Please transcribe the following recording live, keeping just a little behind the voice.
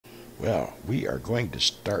Well, we are going to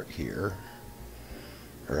start here,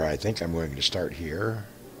 or I think I'm going to start here,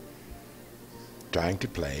 trying to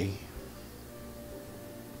play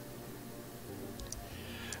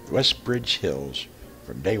Westbridge Hills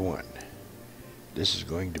from day one. This is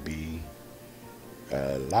going to be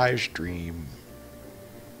a live stream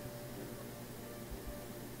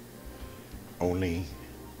only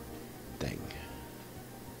thing.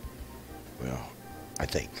 Well, I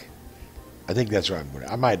think that's what I'm going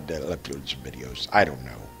to. I might upload some videos. I don't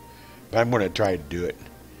know. But I'm going to try to do it.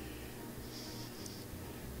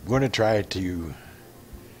 I'm going to try to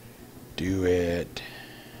do it.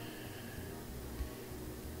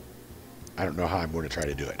 I don't know how I'm going to try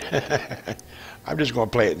to do it. I'm just going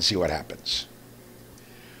to play it and see what happens.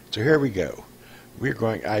 So here we go. We're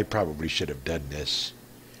going. I probably should have done this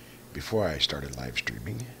before I started live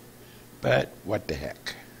streaming. But what the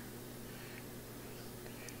heck.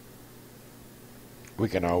 We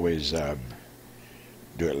can always do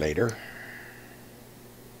it later.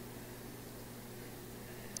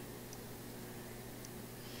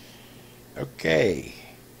 Okay,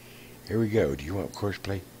 here we go. Do you want course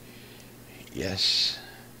play? Yes.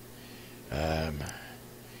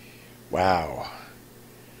 Wow.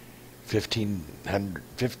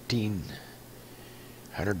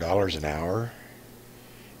 $1,500 an hour.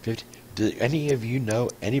 Do any of you know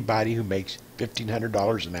anybody who makes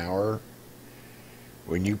 $1,500 an hour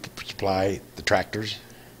when you supply the tractors?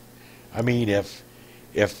 I mean, if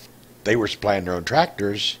they were supplying their own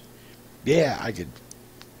tractors, yeah, I could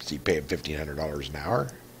see paying $1,500 an hour.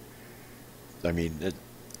 I mean, it's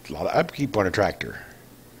a lot of upkeep on a tractor,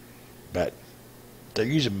 but they're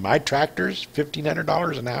using my tractors,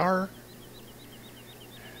 $1,500 an hour.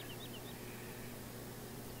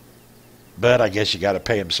 But I guess you got to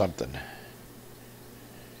pay them something.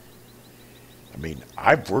 I mean,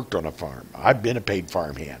 I've worked on a farm. I've been a paid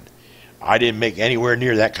farmhand. I didn't make anywhere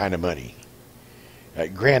near that kind of money.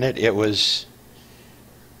 Granted, it was...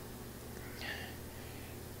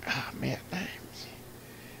 Oh, man,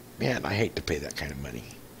 I hate to pay that kind of money.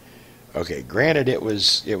 Okay, granted, it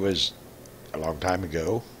was a long time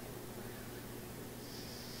ago.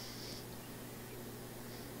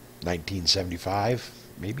 1975,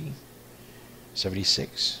 maybe?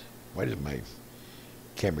 76? Why does my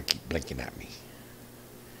camera keep blinking at me?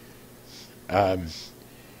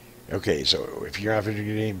 Okay, so if you're after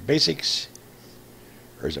getting basics,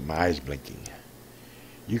 or is it my eyes blinking?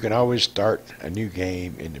 You can always start a new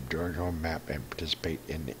game in the drawing home map and participate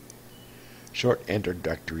in the short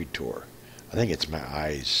introductory tour. I think it's my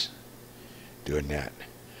eyes doing that.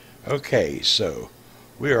 Okay, so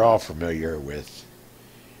we are all familiar with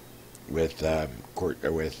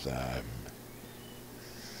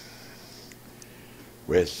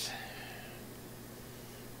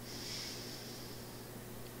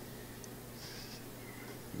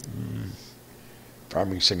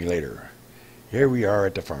Farming Simulator. Here we are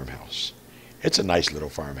at the farmhouse. It's a nice little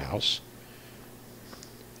farmhouse.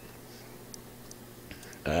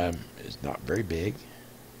 It's not very big.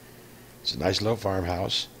 It's a nice little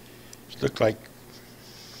farmhouse. It looked like,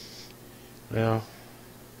 well,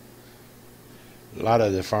 a lot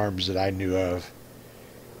of the farms that I knew of,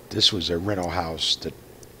 this was a rental house that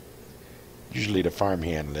usually the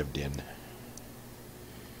farmhand lived in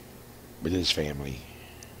with his family.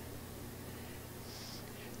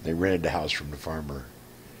 They rented the house from the farmer.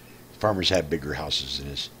 Farmers had bigger houses than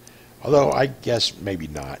this. Although I guess maybe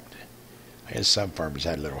not. I guess some farmers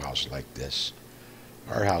had little houses like this.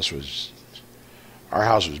 Our house was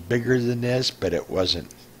bigger than this, but it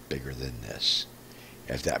wasn't bigger than this,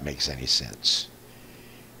 if that makes any sense.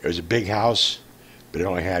 It was a big house, but it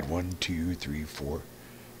only had 1, 2, 3, 4,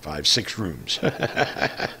 5, 6 rooms.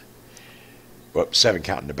 Well, 7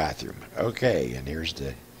 counting the bathroom. Okay, and here's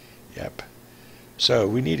the, yep. So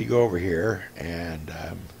we need to go over here and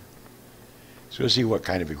let's go see what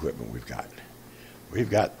kind of equipment we've got. We've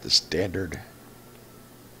got the standard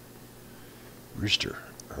rooster.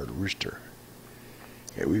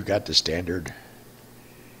 Okay, we've got the standard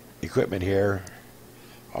equipment here,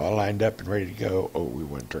 all lined up and ready to go. Oh, we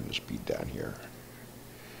want to turn the speed down here.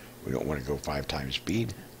 We don't want to go 5 times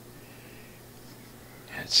speed.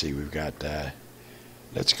 Let's see, we've got,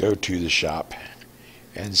 let's go to the shop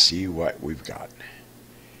and see what we've got.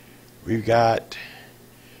 We've got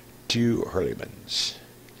 2 Hurleymans.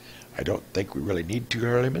 I don't think we really need 2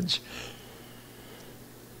 Hurleymans,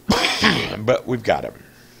 but we've got them.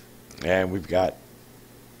 And we've got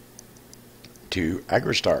 2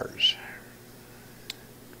 AgroStars.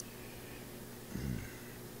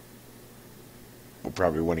 We'll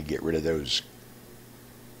probably want to get rid of those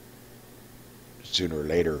sooner or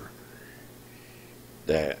later.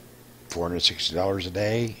 That $460 a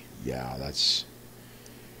day. Yeah, that's,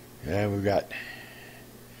 yeah, we've got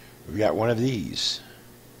one of these,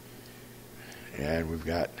 and we've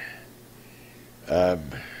got a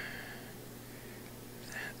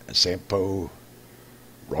Sampo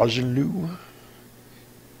Rosenlu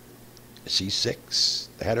C6,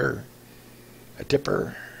 the header, a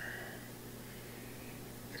tipper,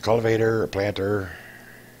 a cultivator, a planter,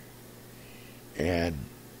 and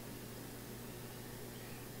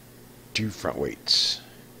 2 front weights,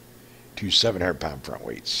 2 700-pound front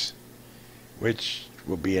weights, which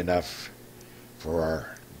will be enough for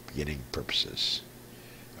our beginning purposes.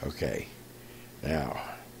 Okay, now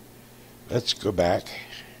let's go back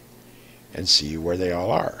and see where they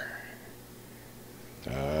all are.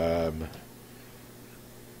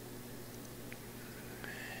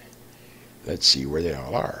 Let's see where they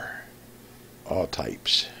all are. All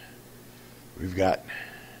types. We've got,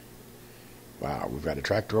 wow, we've got a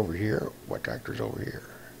tractor over here. What tractor's over here?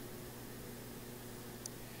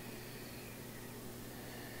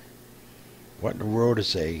 What in the world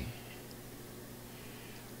is a,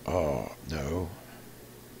 oh, no.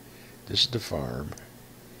 This is the farm.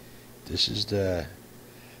 This is the,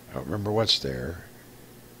 I don't remember what's there.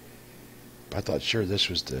 But I thought sure this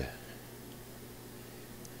was the,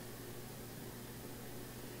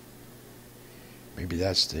 maybe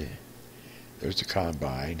that's the, there's the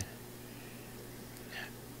combine.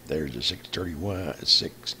 There's the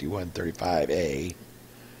 6135A.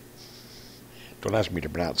 Don't ask me to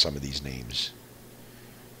pronounce some of these names.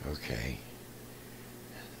 Okay.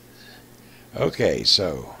 Okay,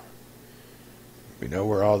 so we know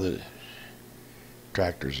where all the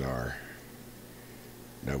tractors are.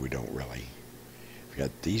 No, we don't really. We've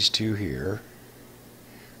got these two here.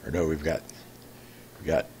 Or no, we've got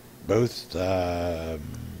both, what are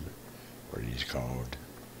these called?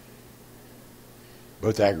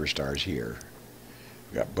 Both Agristars here.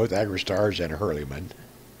 We've got both Agristars and a Hurleyman.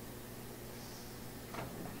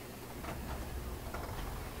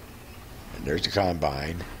 And there's the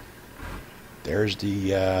combine. There's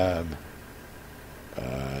the,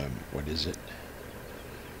 what is it?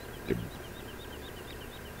 The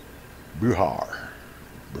Bruhar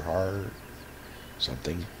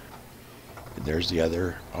something. And there's the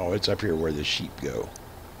other. Oh, it's up here where the sheep go.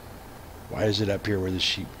 Why is it up here where the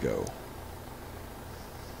sheep go?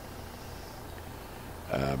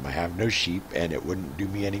 I have no sheep, and it wouldn't do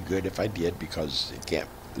me any good if I did because it can't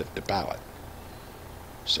lift a pallet.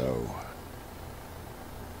 So,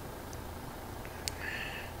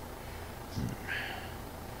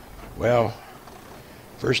 well,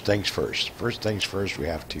 first things first. First things first, we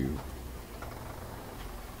have to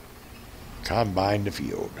combine the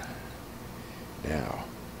field. Now,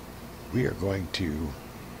 we are going to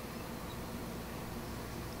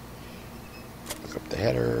look up the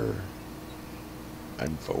header,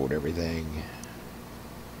 unfold everything.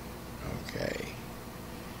 Okay.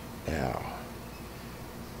 Now,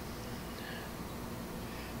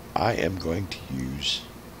 I am going to use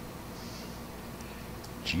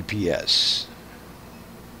GPS.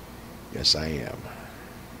 Yes, I am.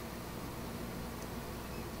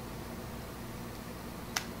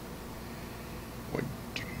 What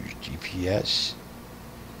do you use GPS?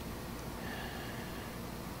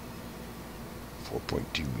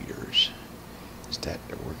 4.2 meters. Is that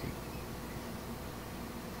working?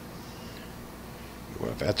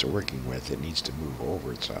 Well, if that's a working width, it needs to move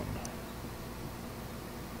over it some.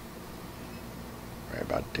 Right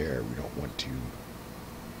about there. We don't want to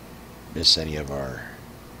miss any of our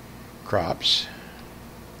crops.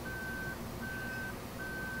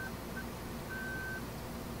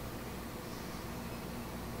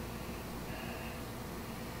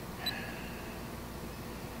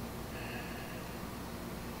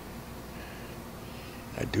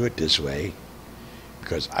 I do it this way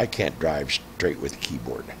because I can't drive straight with the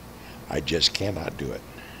keyboard. I just cannot do it.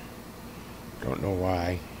 Don't know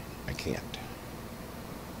why I can't.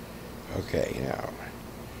 Okay, now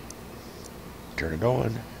turn it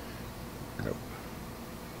on. Nope.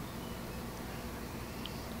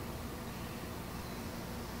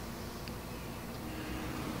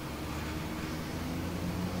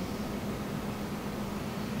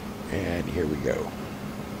 And here we go.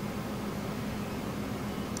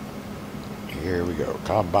 Here we go,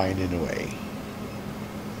 combining away.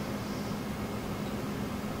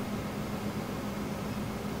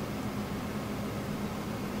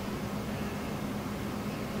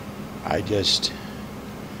 I just,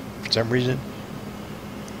 for some reason,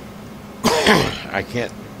 I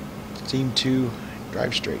can't seem to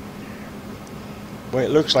drive straight. Boy,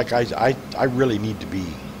 it looks like I really need to be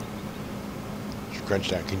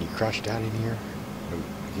scrunched out. Can you crush down in here? No,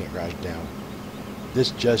 You can't crouch down.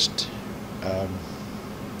 This just,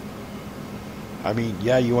 I mean,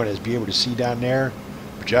 yeah, you want to be able to see down there,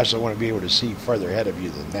 but you also want to be able to see further ahead of you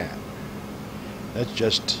than that. That's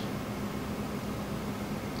just,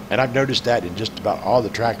 and I've noticed that in just about all the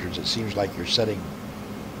tractors, it seems like you're setting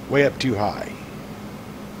way up too high.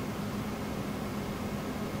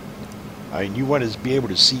 I mean, you want to be able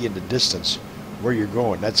to see in the distance where you're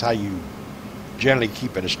going. That's how you generally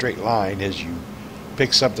keep in a straight line, as you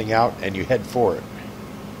pick something out and you head for it.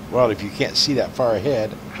 Well, if you can't see that far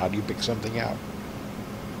ahead, how do you pick something out?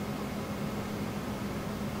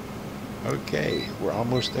 Okay, we're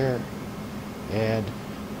almost there. And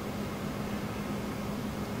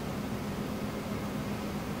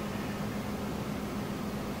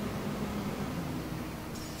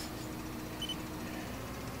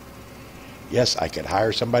yes, I could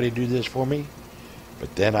hire somebody to do this for me,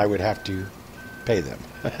 but then I would have to pay them.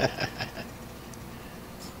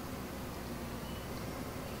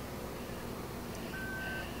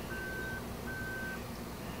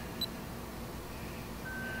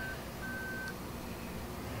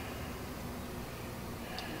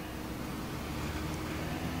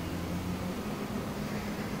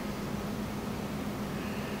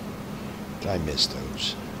 Did I miss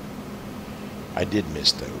those? I did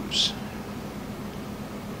miss those.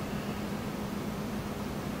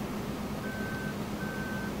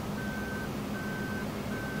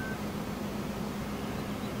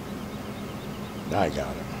 Now I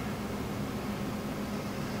got him.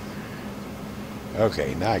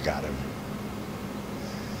 Okay, now I got him.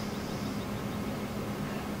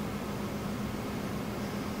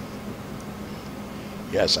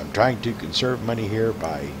 Yes, I'm trying to conserve money here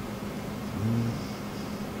by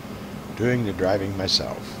doing the driving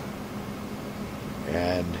myself.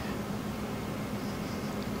 And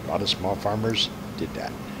a lot of small farmers did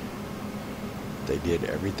that. They did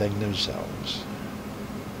everything themselves.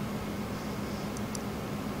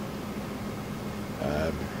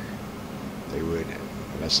 They would,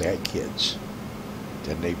 unless they had kids,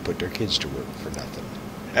 then they put their kids to work for nothing.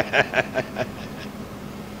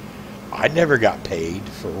 I never got paid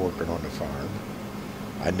for working on the farm.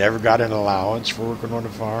 I never got an allowance for working on the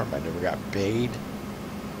farm. I never got paid.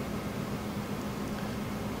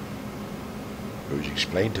 It was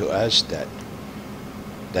explained to us that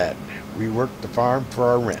we worked the farm for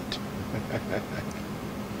our rent.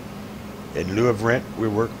 In lieu of rent, we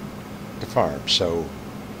worked the farm. So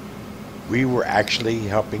we were actually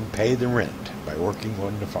helping pay the rent by working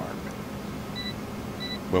on the farm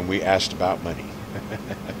when we asked about money.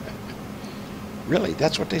 Really,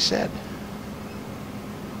 that's what they said.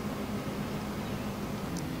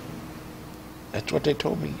 That's what they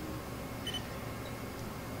told me.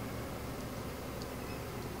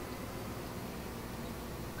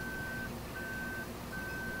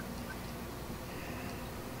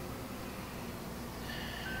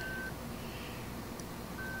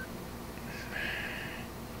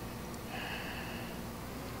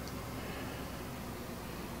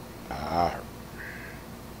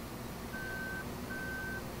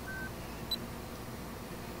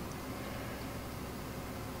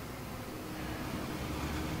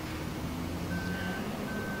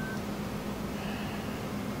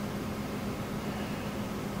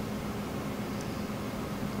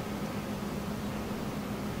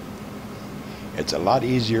 It's a lot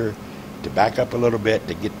easier to back up a little bit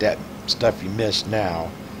to get that stuff you missed now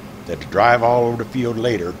than to drive all over the field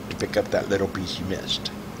later to pick up that little piece you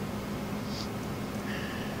missed.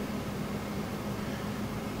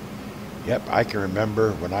 Yep, I can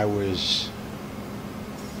remember when I was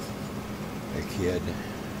a kid.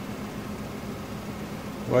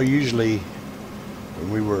 Well, usually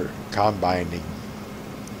when we were combining,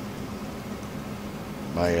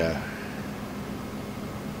 my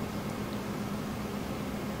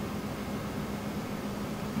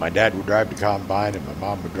dad would drive the combine and my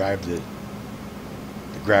mom would drive the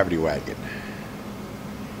gravity wagon.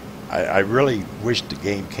 I really wish the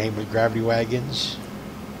game came with gravity wagons,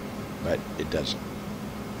 but it doesn't.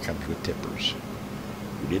 It comes with tippers.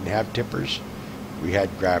 We didn't have tippers. We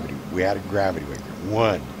had gravity. We had a gravity wagon.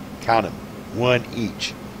 One, count them, one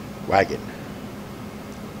each wagon.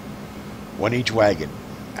 One each wagon.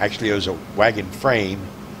 Actually, it was a wagon frame,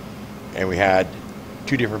 and we had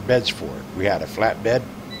two different beds for it. We had a flat bed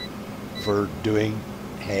for doing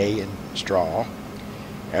hay and straw,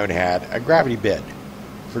 and we had a gravity bed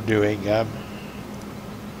for doing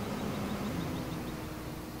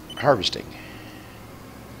harvesting.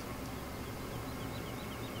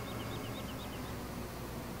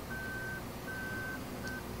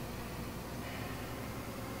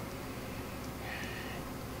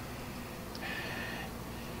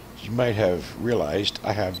 You might have realized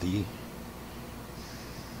I have the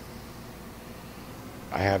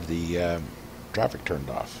traffic turned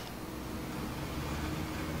off.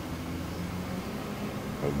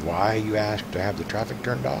 But why, you ask, to have the traffic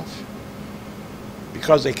turned off?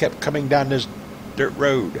 Because they kept coming down this dirt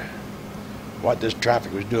road. What this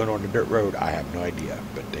traffic was doing on the dirt road, I have no idea,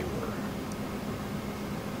 but they were.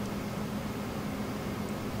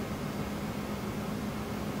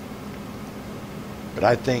 But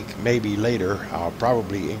I think maybe later I'll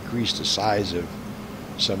probably increase the size of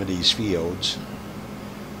some of these fields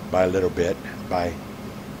by a little bit by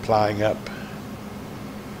plowing up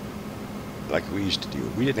like we used to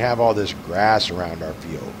do. We didn't have all this grass around our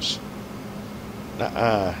fields.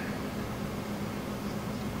 Nuh-uh.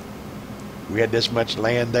 We had this much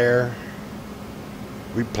land there.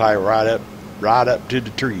 We'd plow right up to the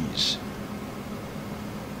trees.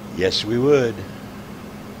 Yes, we would.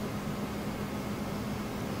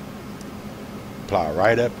 Plow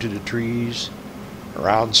right up to the trees,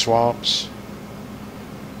 around swamps,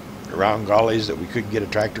 around gullies that we couldn't get a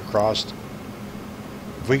tractor across.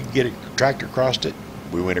 If we could get a tractor across it,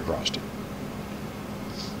 we went across it.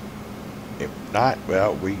 If not,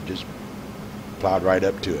 well, we just plowed right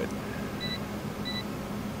up to it.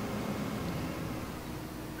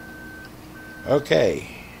 Okay,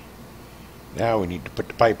 now we need to put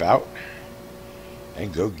the pipe out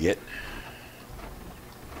and go get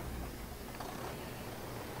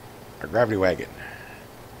our gravity wagon.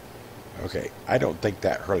 Okay, I don't think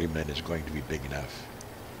that Hurleyman is going to be big enough.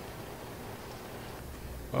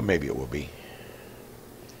 Well, maybe it will be.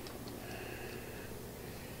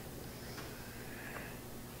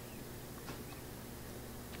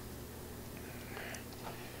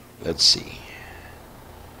 Let's see.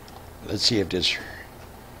 Let's see if this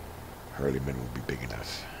Hurleyman will be big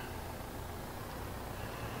enough.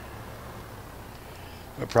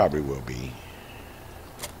 It probably will be.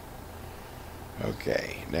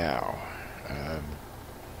 Okay, now,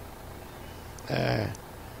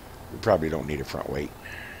 we probably don't need a front weight.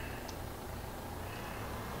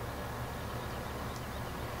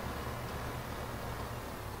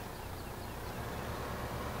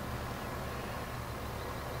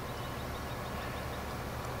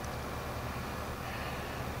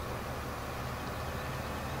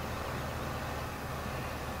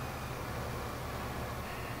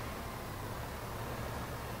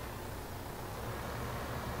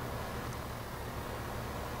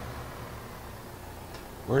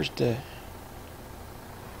 Where's the...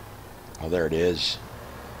 Oh, there it is.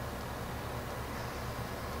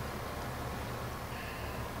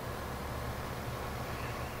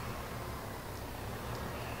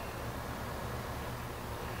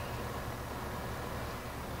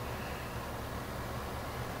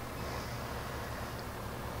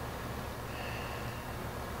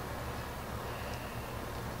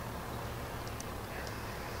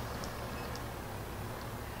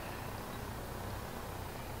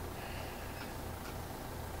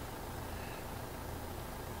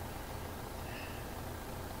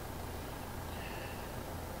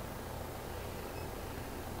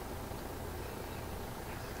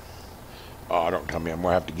 Oh, don't tell me I'm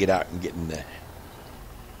going to have to get out and get in the...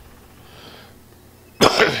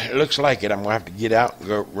 It looks like it. I'm going to have to get out and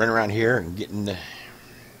go run around here and get in the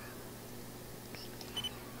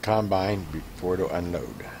combine before it'll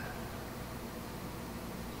unload.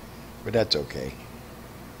 But that's okay.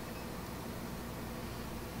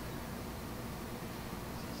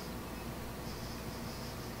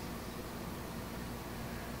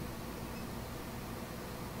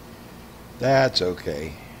 That's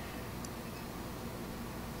okay.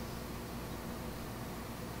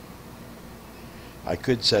 I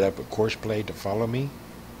could set up a course play to follow me.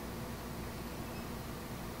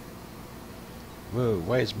 Whoa,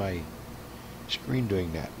 why is my screen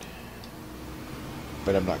doing that?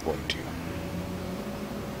 But I'm not going to.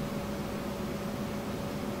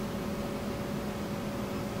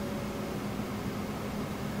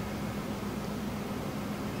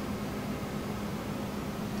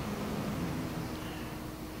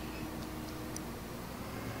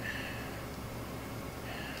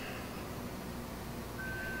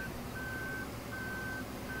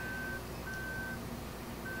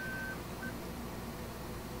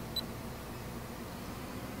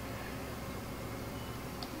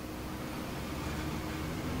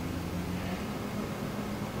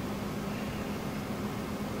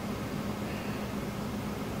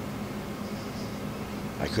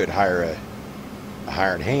 I could hire a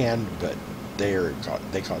hired hand, but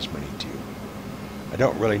they cost money too. I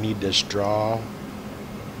don't really need this straw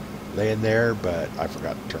laying there, but I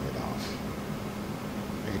forgot to turn it off.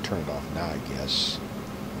 I can turn it off now, I guess.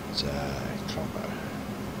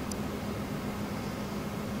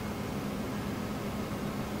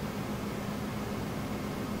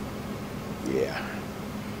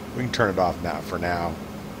 We can turn it off now for now.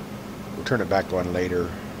 We'll turn it back on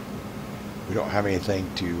later. We don't have anything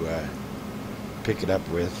to pick it up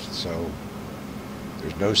with, so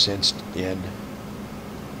there's no sense in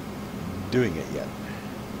doing it yet.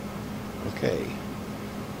 Okay.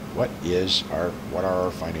 What are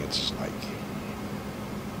our finances like?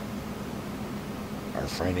 Our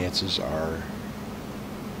finances are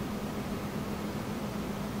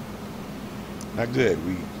not good.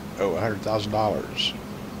 We owe $100,000.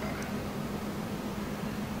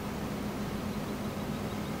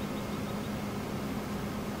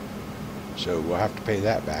 So we'll have to pay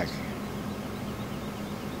that back.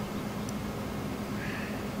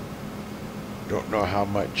 Don't know how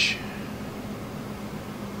much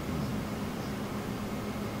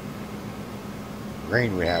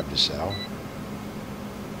grain we have to sell.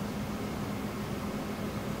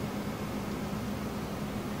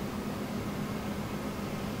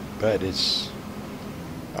 But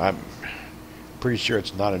I'm pretty sure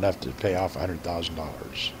it's not enough to pay off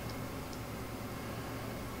 $100,000.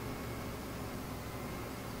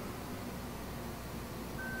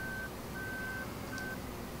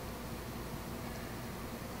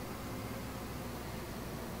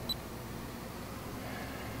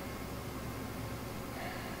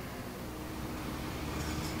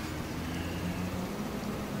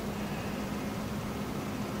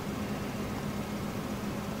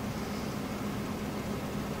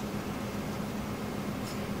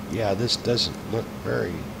 Yeah, this doesn't look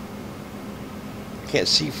very... I can't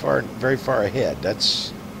see very far ahead. Yeah,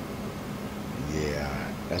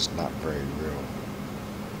 that's not very real.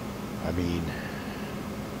 I mean,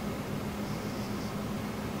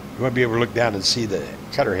 you want to be able to look down and see the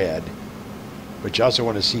cutter head, but you also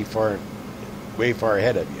want to see way far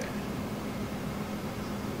ahead of you.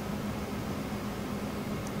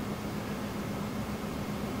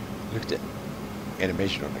 Look at the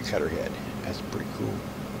animation on the cutter head. That's pretty cool.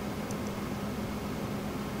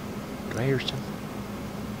 Do I hear something?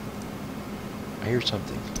 I hear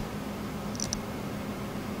something.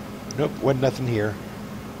 Nope, wasn't nothing here.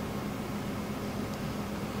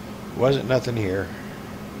 Wasn't nothing here.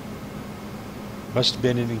 Must have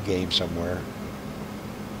been in a game somewhere.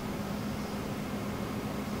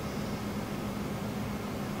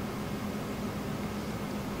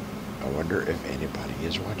 I wonder if anybody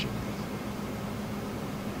is watching me.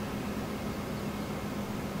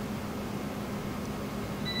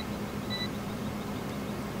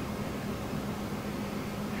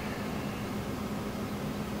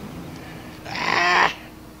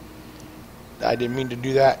 I didn't mean to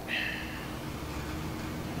do that.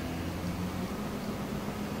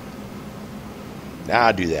 Now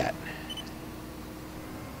I'll do that.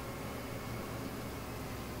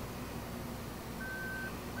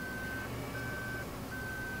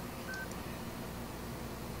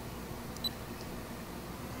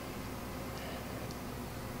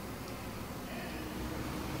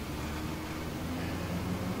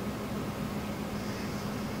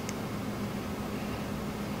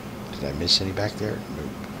 Did I miss any back there? Nope.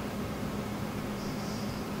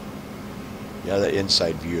 Yeah, the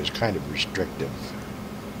inside view is kind of restrictive.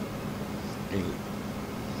 You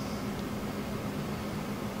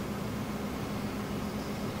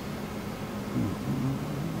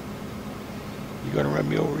gonna run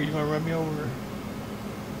me over? You gonna run me over?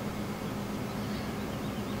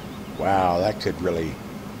 Wow, that could really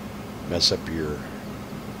mess up your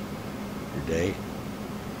day.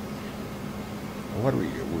 What are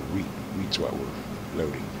wheat's what we're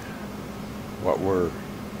loading. What we're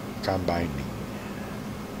combining.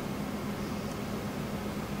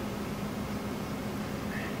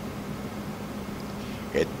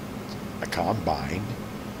 It's a combine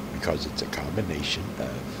because it's a combination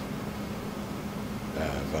of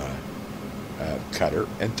cutter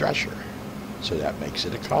and thresher. So that makes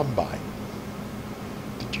it a combine.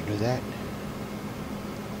 Did you know that?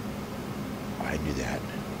 I knew that.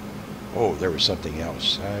 Oh, there was something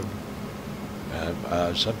else.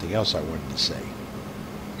 Something else I wanted to say.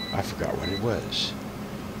 I forgot what it was.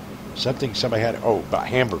 Somebody had. Oh, about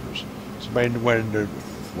hamburgers. Somebody wondered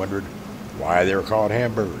why they were called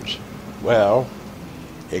hamburgers. Well,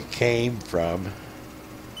 it came from.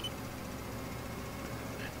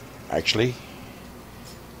 Actually,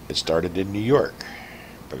 it started in New York.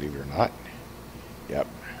 Believe it or not. Yep.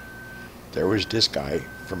 There was this guy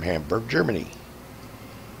from Hamburg, Germany.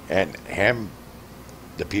 And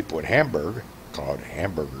the people in Hamburg, called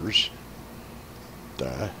hamburgers,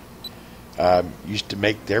 used to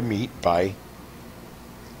make their meat by,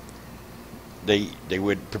 they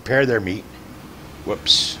would prepare their meat,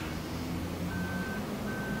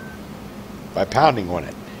 by pounding on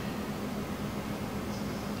it.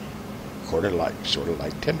 sort of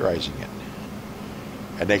like tenderizing it.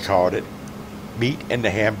 And they called it meat in the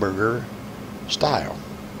hamburger style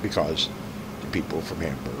because the people from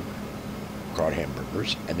Hamburg caught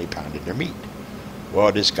hamburgers and they pounded their meat.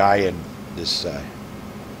 Well, this guy in this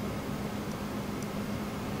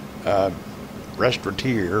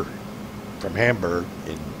restaurateur from Hamburg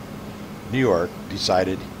in New York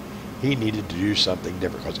decided he needed to do something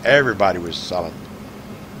different because everybody was selling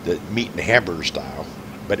the meat in the hamburger style,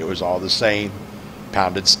 but it was all the same: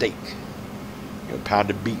 pounded steak,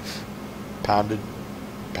 pounded beef, pounded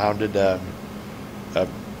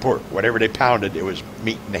pork, whatever they pounded, it was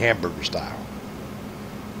meat in the hamburger style.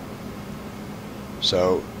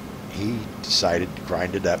 So he decided to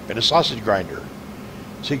grind it up in a sausage grinder.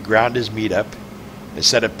 So he ground his meat up.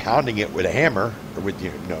 Instead of pounding it with a hammer or with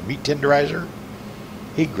meat tenderizer,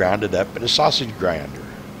 he ground it up in a sausage grinder.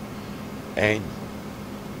 And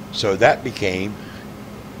so that became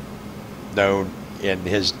known in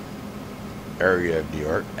his area of New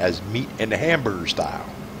York as meat in the hamburger style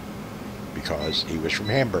because he was from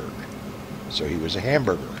Hamburg. So he was a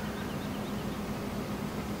hamburger.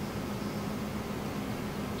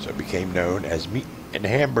 So it became known as meat in the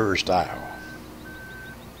hamburger style.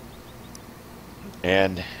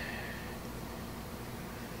 And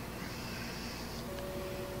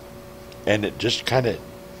it just kind of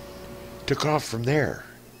took off from there.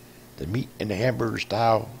 The meat in the hamburger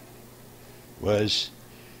style was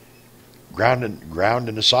ground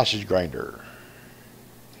in a sausage grinder.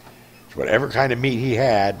 So whatever kind of meat he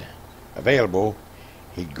had available,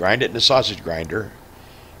 he'd grind it in a sausage grinder,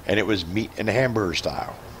 and it was meat in the hamburger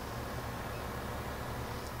style.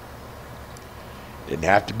 Didn't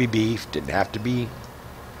have to be beef, didn't have to be,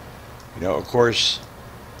 of course,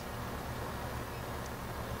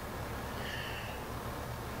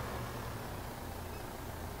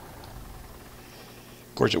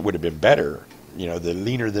 it would have been better. The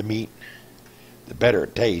leaner the meat, the better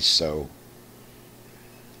it tastes, so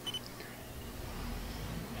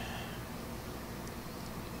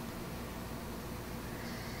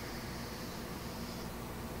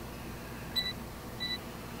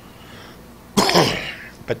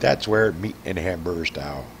but that's where meat in hamburger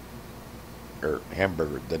style, or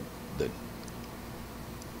hamburger,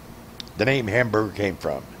 the name hamburger came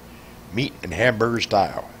from. Meat in hamburger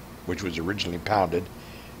style, which was originally pounded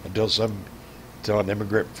until an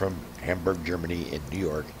immigrant from Hamburg, Germany in New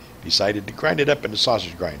York decided to grind it up in a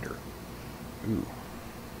sausage grinder. Ooh.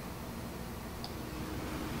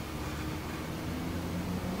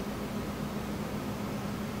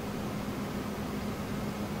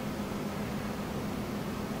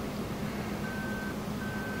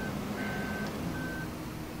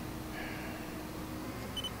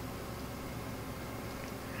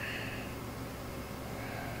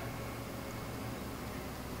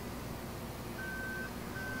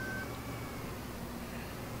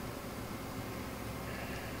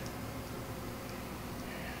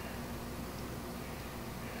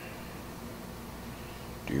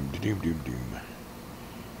 Doom, doom, doom, doom.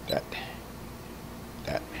 That,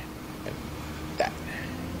 and that.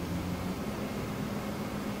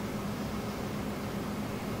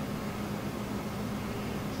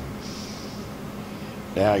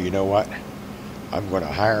 Now, you know what? I'm going to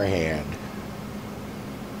hire a hand.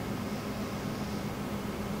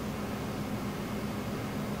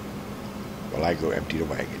 While I go empty the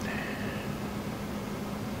wagon.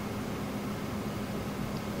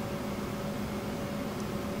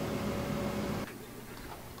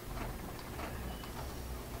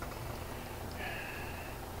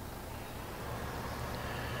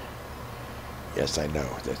 Yes, I know.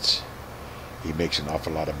 He makes an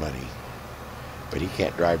awful lot of money, but he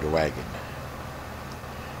can't drive the wagon.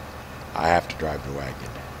 I have to drive the wagon.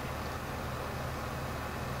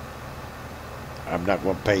 I'm not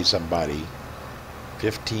going to pay somebody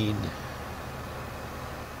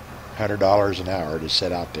 $1,500 an hour to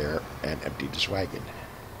sit out there and empty this wagon.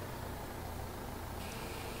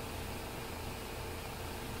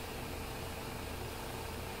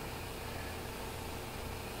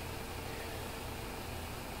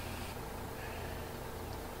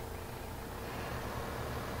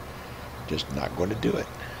 Just not going to do it.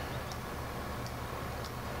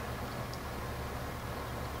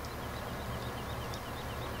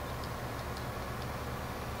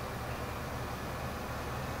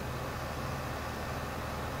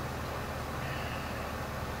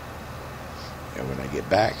 And when I get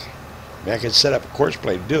back, I can set up a course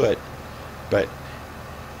play to do it, but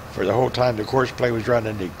for the whole time the course play was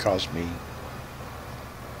running, it cost me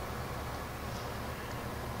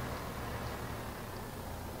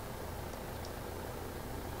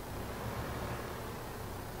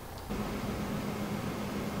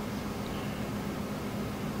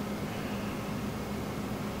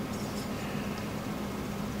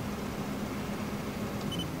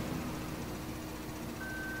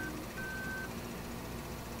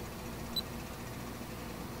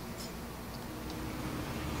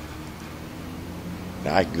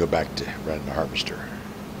Now I can go back to running the harvester.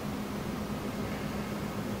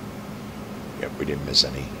 Yep, we didn't miss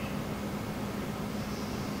any.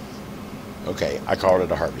 Okay, I called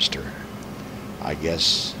it a harvester. I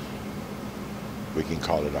guess we can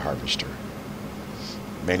call it a harvester.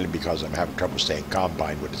 Mainly because I'm having trouble staying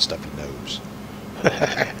combined with the stuffy nose.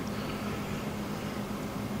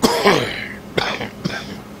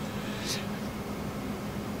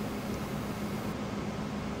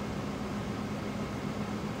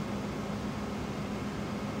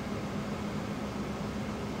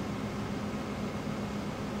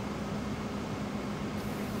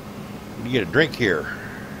 You get a drink here.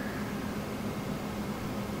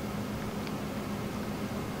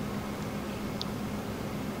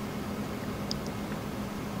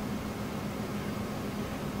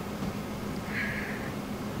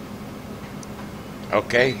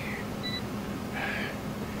 Okay.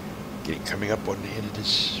 Getting coming up on the end of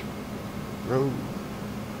this road.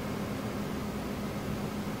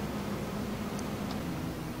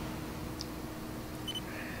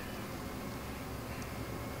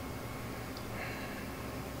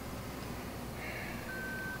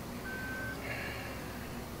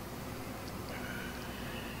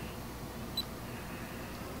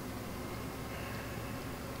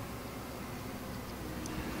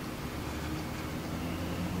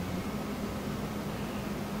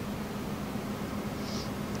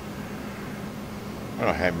 I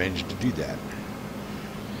don't know how I managed to do that.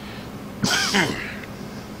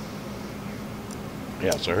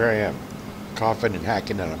 Yeah, so here I am, coughing and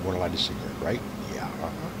hacking, and I'm going to light a cigarette, right? Yeah.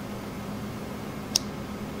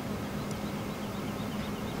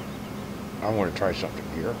 I want to try something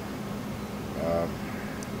here.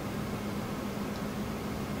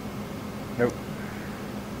 Nope.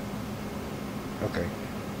 Okay.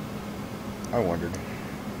 I wondered.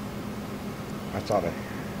 I thought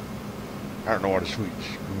I don't know what a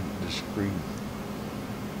the screen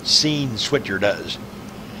scene switcher does.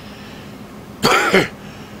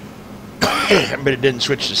 But it didn't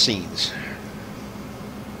switch the scenes.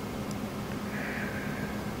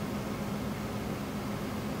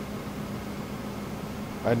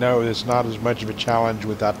 I know it's not as much of a challenge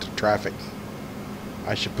without the traffic.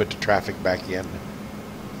 I should put the traffic back in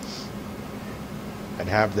and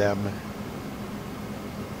have them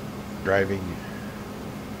driving,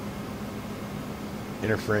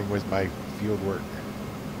 interfering with my field work.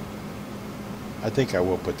 I think I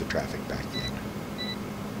will put the traffic back in.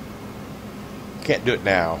 Can't do it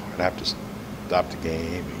now. I'd have to stop the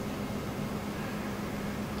game.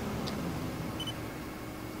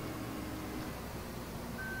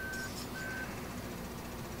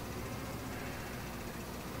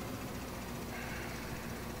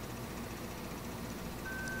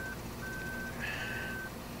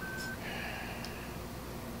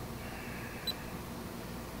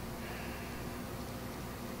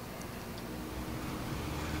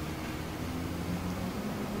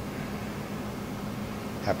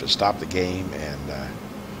 Have to stop the game and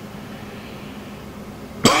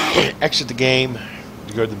exit the game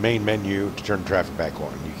to go to the main menu to turn the traffic back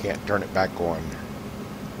on. You can't turn it back on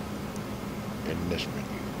in this menu.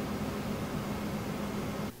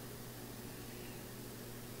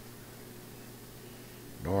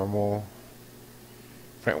 Normal.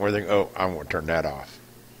 Front weathering. Oh, I'm going to turn that off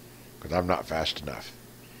because I'm not fast enough.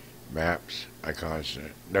 Maps, icons.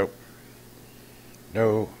 Nope.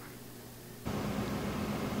 No.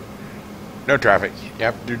 No traffic. You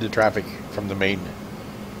have to do the traffic from the main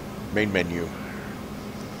menu.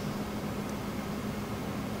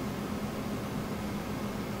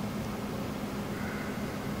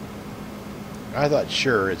 I thought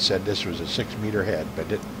sure it said this was a 6-meter head, but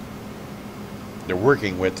the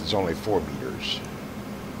working width is only 4 meters.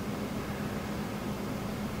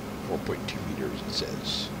 4.2 meters it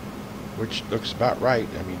says, which looks about right.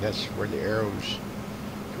 I mean, that's where the arrows,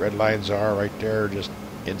 the red lines are right there, just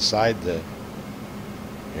inside the,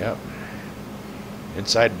 yep,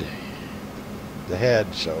 inside the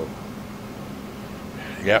head, so,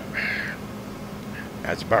 yep,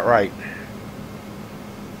 that's about right.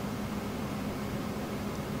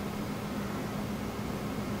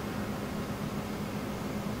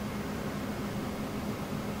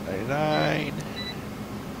 $99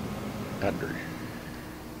 under.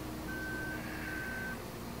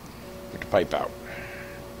 Put the pipe out.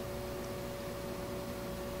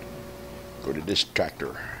 Go to this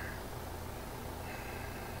tractor.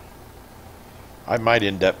 I might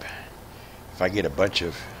end up, if I get a bunch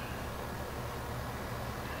of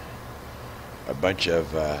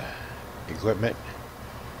equipment,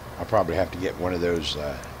 I'll probably have to get one of those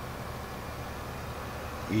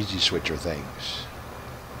easy switcher things.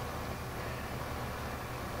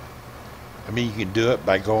 I mean, you can do it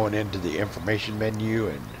by going into the information menu,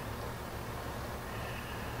 and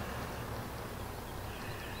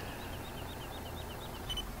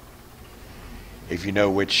if you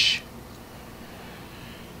know which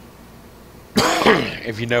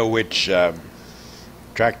if you know which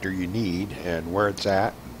tractor you need and where it's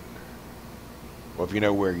at, well, if you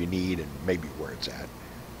know where you need and maybe where it's at.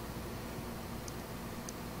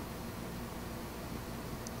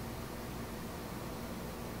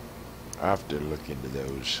 I have to look into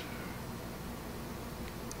those.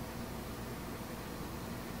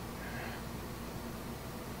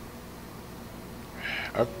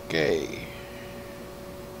 Okay.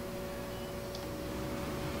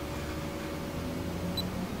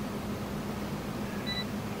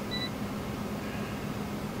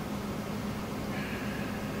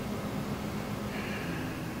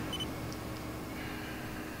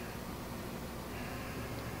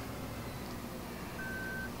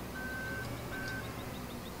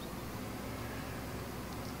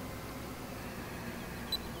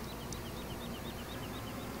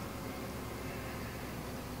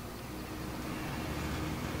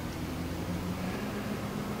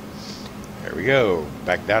 There we go.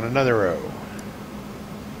 Back down another row.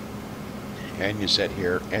 And you sit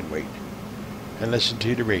here and wait and listen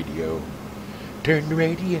to the radio. Turn the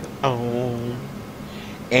radio on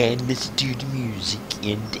and listen to the music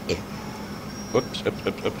in the air. Whoops,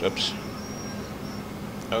 oops.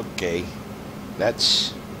 Okay,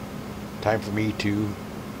 that's time for me to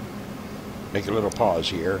make a little pause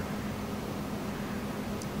here.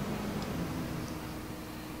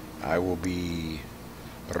 I will be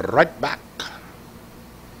right back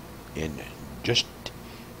in just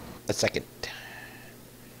a second.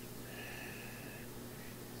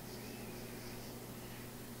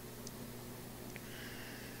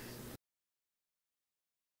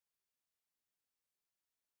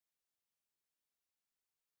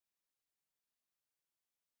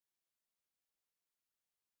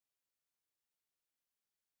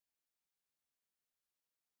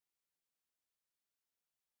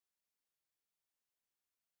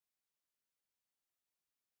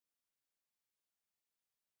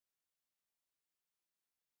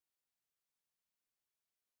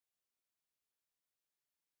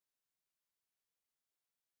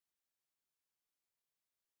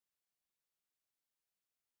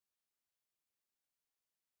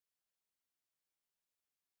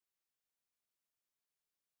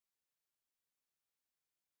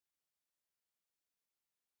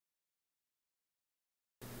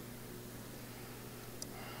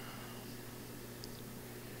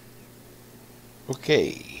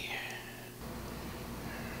 Okay.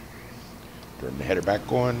 Turn the header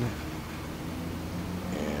back on.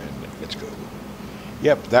 And let's go.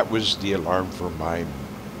 Yep, that was the alarm for my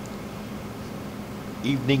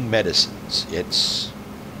evening medicines. It's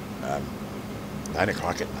 9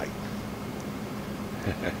 o'clock at night.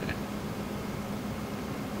 You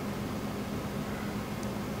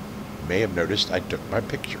may have noticed I took my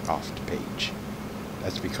picture off the page.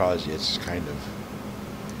 That's because it's kind of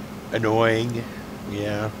annoying.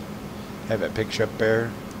 Yeah, have that picture up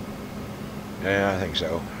there. Yeah, I think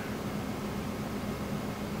so.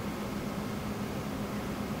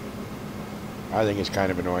 I think it's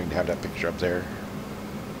kind of annoying to have that picture up there.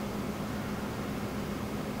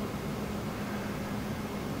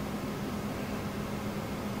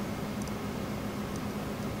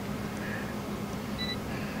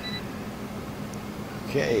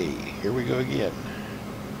 Okay, here we go again.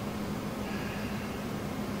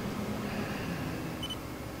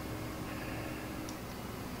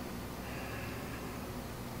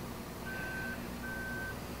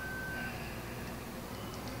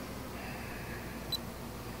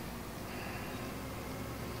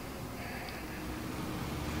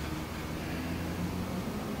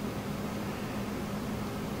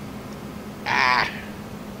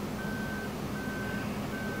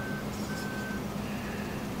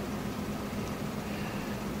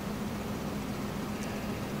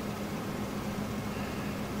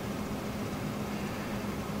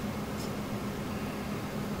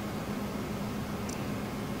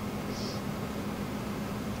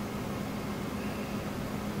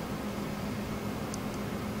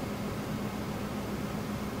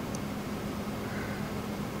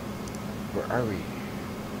 Where are we?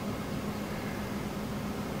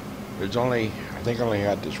 There's only, I think I only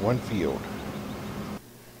got this one field.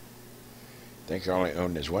 I think I only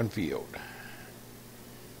own this one field.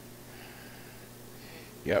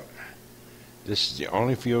 Yep. This is the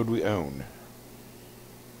only field we own.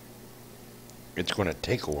 It's going to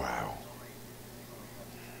take a while.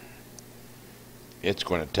 It's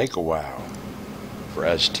going to take a while for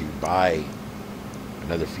us to buy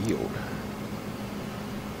another field.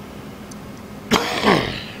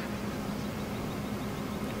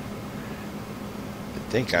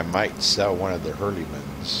 I think I might sell one of the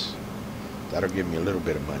Hurleymans. That'll give me a little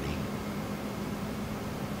bit of money.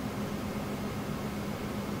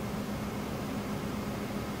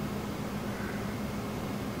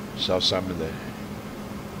 Sell some of the...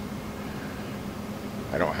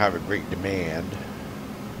 I don't have a great demand.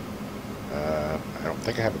 I don't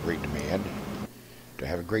think I have a great demand. Do I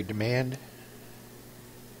have a great demand?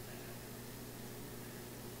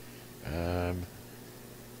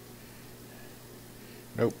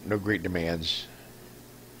 Nope, no great demands.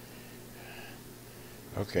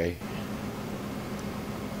 Okay.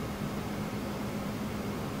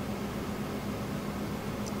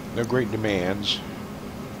 No great demands.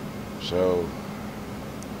 So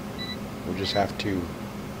we'll just have to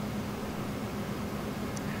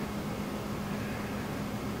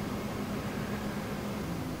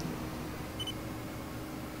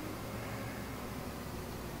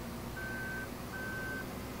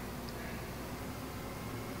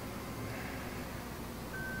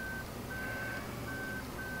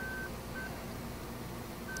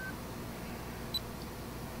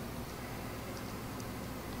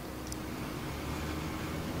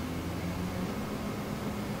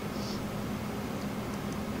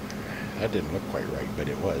that didn't look quite right, but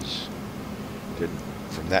it was. Didn't,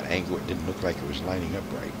 from that angle, it didn't look like it was lining up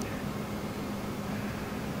right.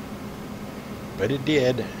 But it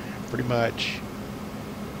did, pretty much.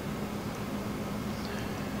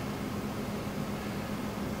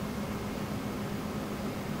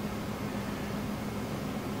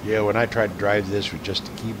 Yeah, when I tried to drive this with just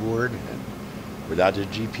the keyboard and without the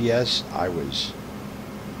GPS, I was...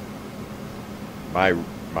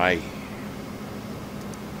 My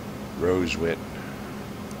rows went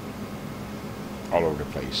all over the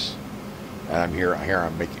place, and I'm here.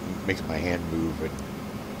 I'm making my hand move in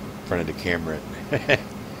front of the camera,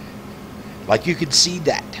 like you can see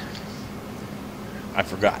that. I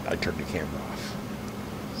forgot I turned the camera off.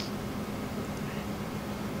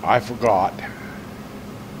 I forgot.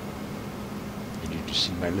 And you just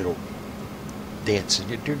see my little dancing.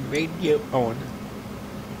 You turn the radio on.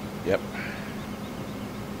 Yep.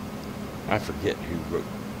 I forget who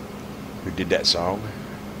did that song.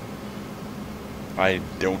 I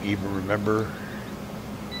don't even remember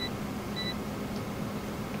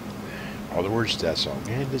all the words to that song.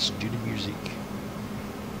 And listen to the music.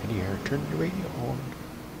 And here, turn the radio on.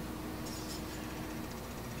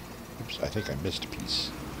 Oops, I think I missed a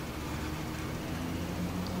piece.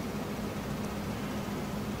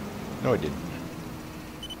 No, I didn't.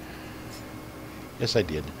 Yes, I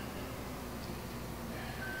did.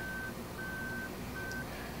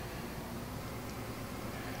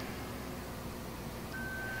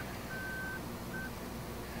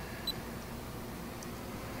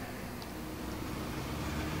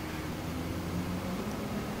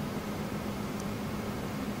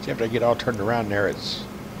 See, after I get all turned around there,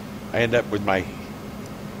 I end up with my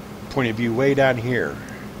point of view way down here.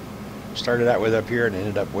 Started out with up here and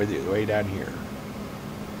ended up with it way down here.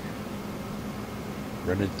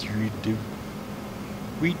 Running through the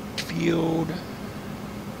wheat field.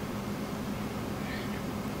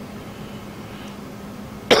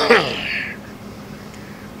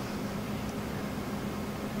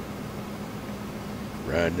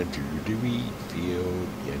 Running through the wheat field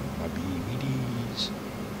in my BVDs.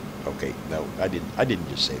 Okay, no, I didn't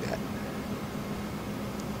just say that.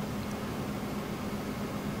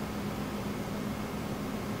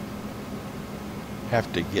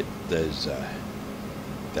 Have to get those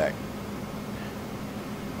that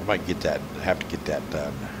I might get that. Have to get that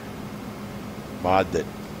mod that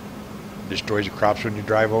destroys the crops when you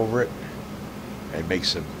drive over it and makes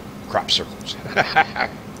some crop circles.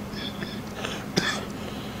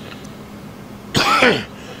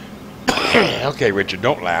 Okay, Richard,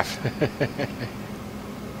 don't laugh.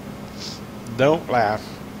 Don't laugh.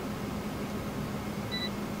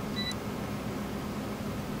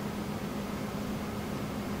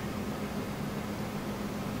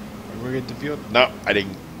 We get the field? No, I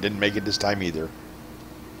didn't make it this time either.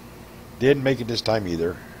 Didn't make it this time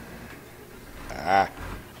either. Ah.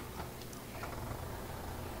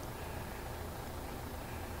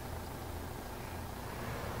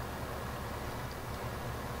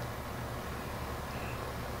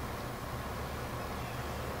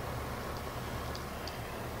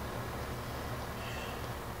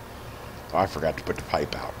 Oh, I forgot to put the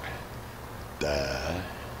pipe out. Duh.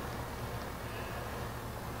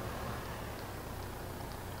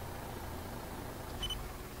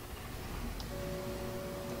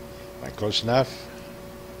 Am I close enough?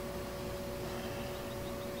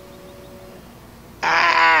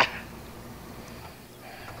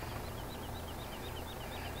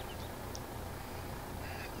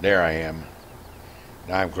 There I am.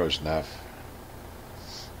 Now I'm close enough.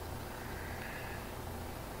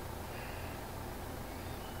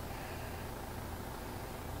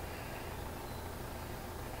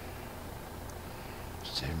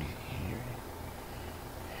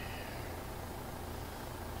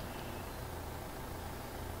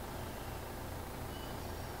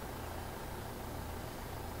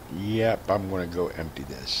 Yep, I'm going to go empty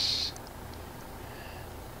this.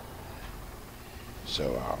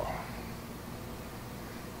 So I'll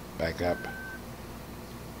back up,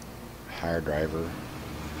 hire driver,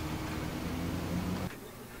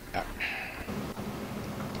 and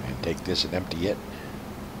take this and empty it.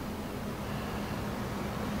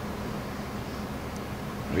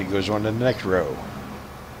 He goes on to the next row.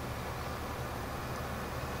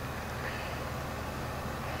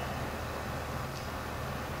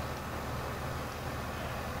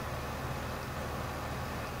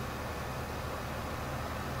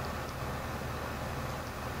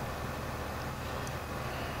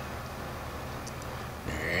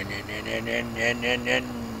 And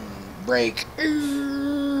break.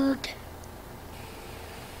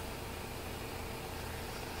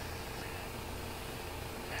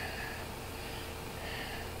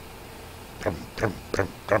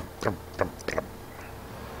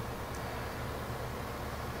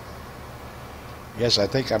 Yes, I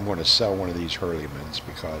think I'm going to sell one of these Hurleymans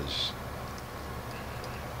because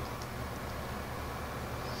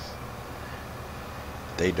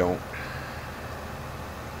they don't.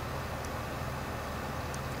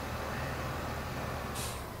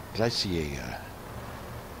 Did I see a?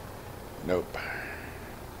 Nope.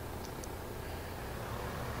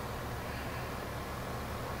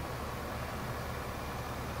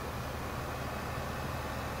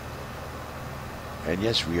 And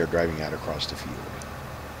yes, we are driving out across the field.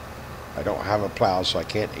 I don't have a plow, so I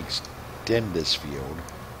can't extend this field.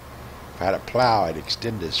 If I had a plow, I'd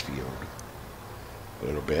extend this field a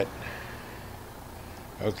little bit.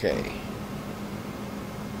 Okay.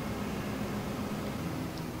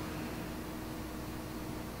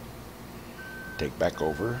 Take back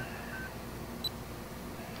over.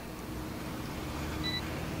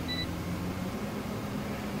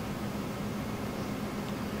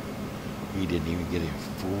 He didn't even get a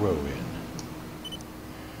full row in.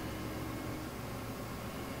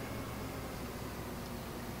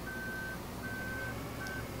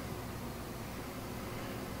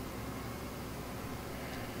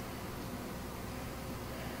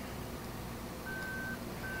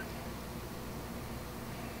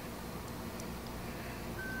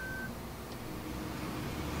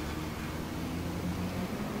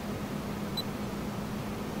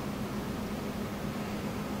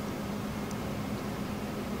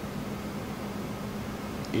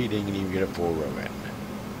 He didn't even get a full row in.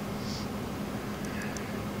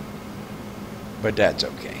 But that's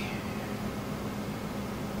okay.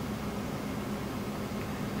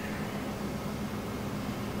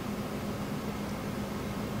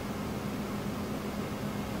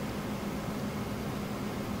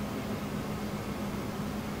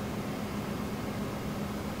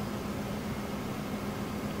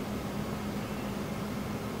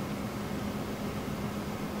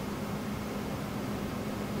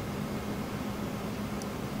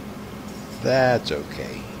 That's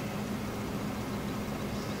okay.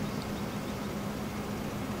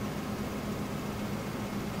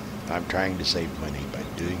 I'm trying to save money by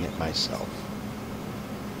doing it myself.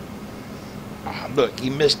 Ah, look, he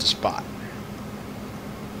missed a spot.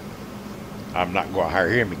 I'm not going to hire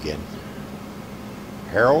him again.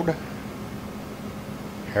 Harold?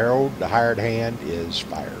 Harold, the hired hand, is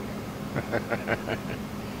fired.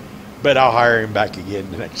 But I'll hire him back again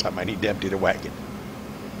the next time I need to empty the wagon.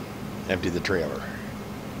 Empty the trailer.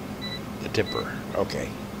 The tipper. Okay.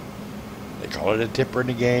 They call it a tipper in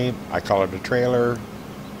the game. I call it a trailer.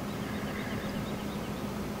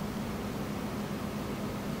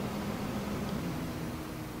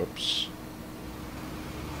 Oops.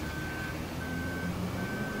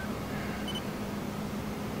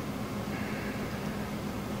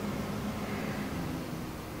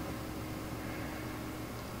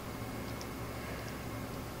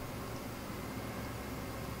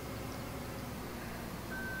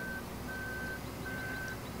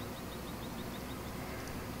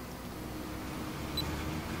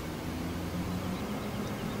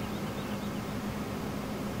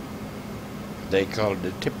 They call it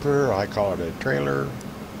a tipper, I call it a trailer.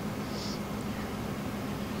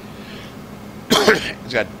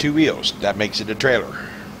 It's got two wheels, that makes it a trailer.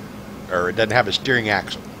 Or it doesn't have a steering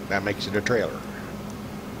axle, that makes it a trailer.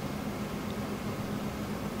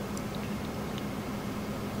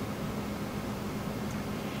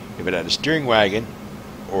 If it had a steering wagon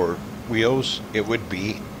or wheels, it would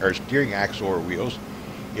be, or steering axle or wheels,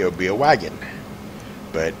 it would be a wagon.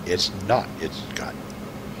 But it's not.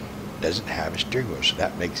 Doesn't have a steering wheel, so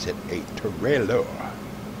that makes it a trailer.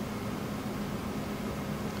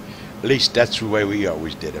 At least that's the way we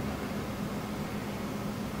always did them.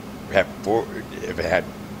 If it had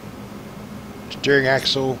steering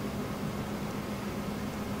axle,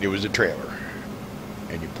 it was a trailer,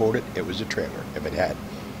 and you pulled it, it was a trailer.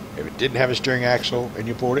 If it didn't have a steering axle and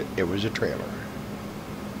you pulled it, it was a trailer.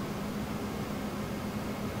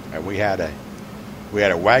 And we had a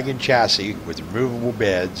wagon chassis with removable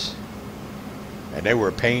beds, and they were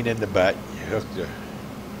a pain in the butt. You hooked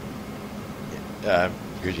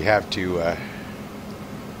because you have to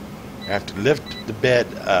lift the bed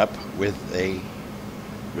up with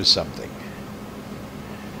something.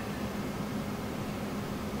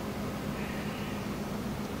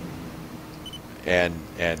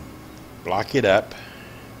 And block it up.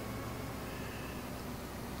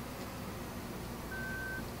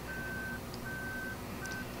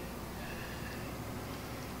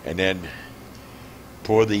 And then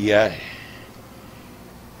pour the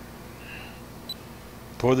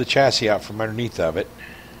chassis out from underneath of it.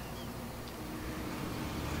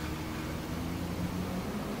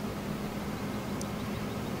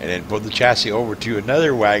 And then pull the chassis over to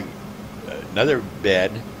another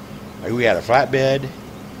bed. Like we had a flatbed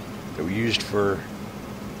that we used for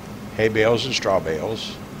hay bales and straw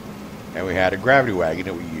bales, and we had a gravity wagon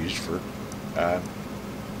that we used for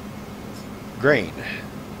grain.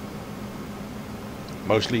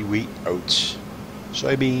 Mostly wheat, oats,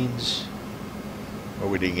 soybeans. Well,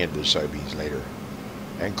 we didn't get into soybeans later.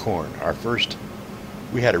 And corn.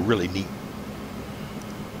 We had a really neat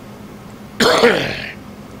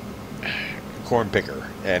corn picker,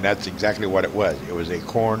 and that's exactly what it was. It was a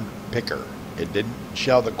corn picker. It didn't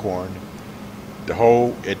shell the corn.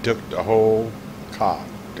 It took the whole cob,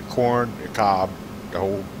 the corn, the cob, the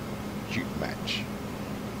whole shooting match.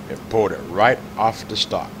 It pulled it right off the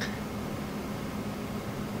stalk.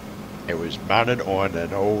 It was mounted on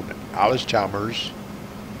an old Alice Chalmers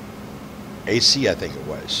AC, I think it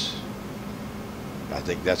was. I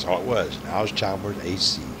think that's all it was, an Alice Chalmers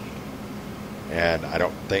AC. And I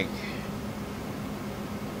don't think,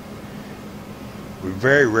 we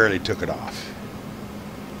very rarely took it off.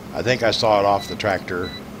 I think I saw it off the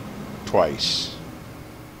tractor twice.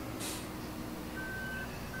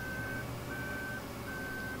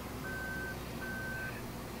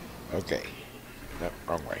 Okay, no,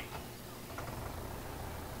 wrong way.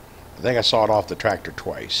 I think I saw it off the tractor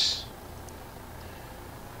twice,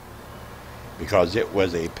 because it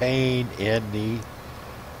was a pain in the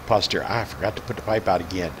posterior. I forgot to put the pipe out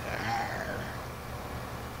again.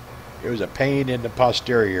 It was a pain in the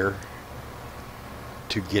posterior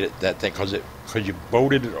to get that thing, because you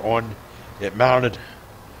bolted it on. It mounted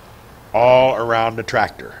all around the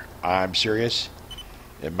tractor. I'm serious.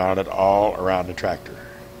 It mounted all around the tractor,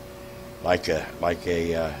 like a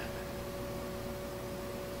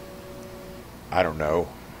I don't know,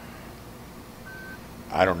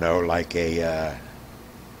 like a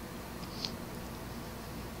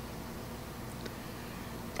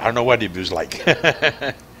I don't know what it was like.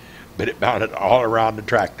 But it mounted all around the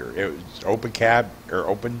tractor. It was open cab, or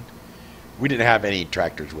open. We didn't have any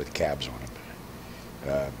tractors with cabs on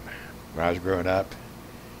them when I was growing up.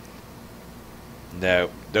 No,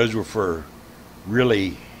 those were for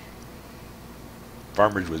really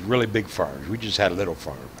farmers with really big farms. We just had a little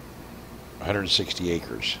farm, 160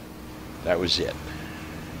 acres. That was it.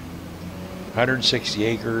 160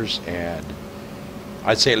 acres, and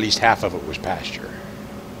I'd say at least half of it was pasture.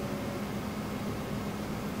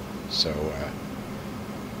 So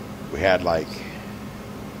we had like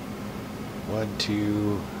 1,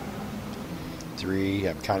 2, 3.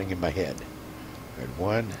 I'm counting in my head. We had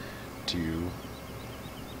 1, 2,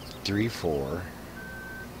 3, 4.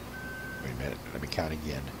 Wait a minute. Let me count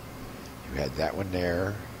again. We had that one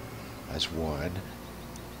there. That's 1. And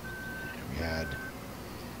we had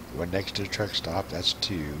the one next to the truck stop. That's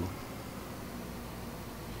 2.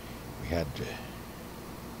 We had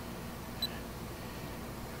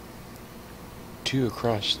 2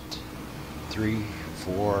 across 3,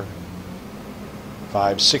 4,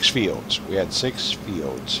 5, 6 fields. We had 6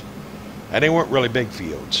 fields, and they weren't really big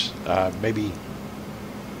fields. Maybe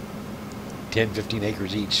 10, 15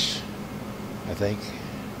 acres each, I think.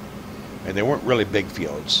 And they weren't really big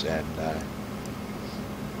fields. And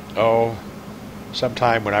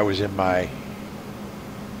sometime when I was in my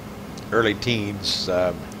early teens,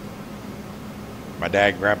 my dad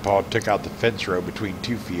and grandpa took out the fence row between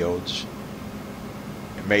 2 fields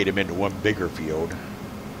and made them into one bigger field.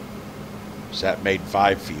 So that made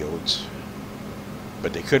 5 fields.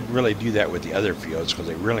 But they couldn't really do that with the other fields because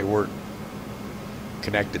they really weren't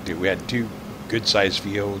connected to. We had 2 good-sized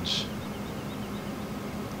fields,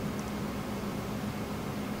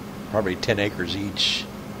 probably 10 acres each,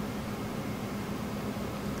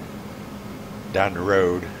 down the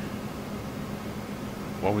road.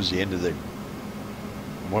 One was at the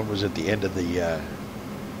end of the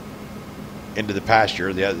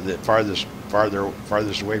pasture. The other, the farthest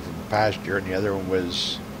away from the pasture, and the other one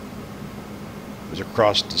was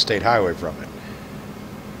across the state highway from it,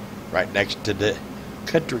 right next to the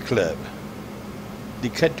country club. The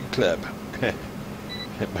country club.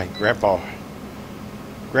 My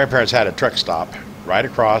grandparents had a truck stop right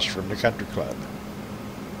across from the country club,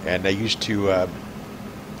 and they used to.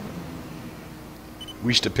 We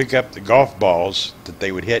used to pick up the golf balls that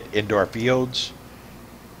they would hit into our fields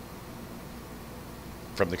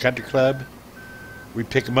from the country club. We'd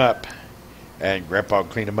pick them up, and Grandpa would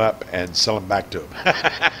clean them up and sell them back to him.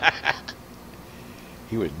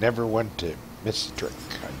 He was never one to miss a trick,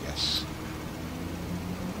 I guess.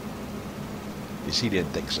 At least he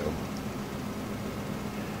didn't think so.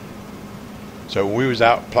 So when we was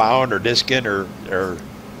out plowing or disking or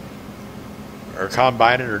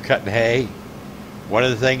combining or cutting hay, one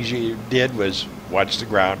of the things you did was watch the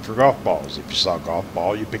ground for golf balls. If you saw a golf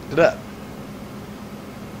ball, you picked it up.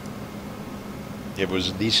 If it was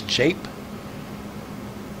in decent shape,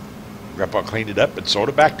 Grandpa cleaned it up and sold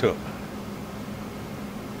it back to him.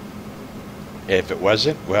 If it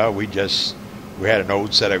wasn't, well, we had an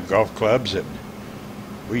old set of golf clubs and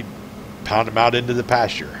we'd pound them out into the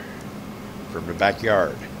pasture from the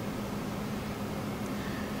backyard.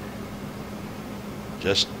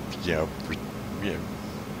 Just,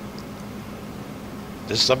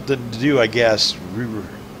 just something to do, I guess. We were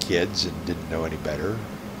kids and didn't know any better.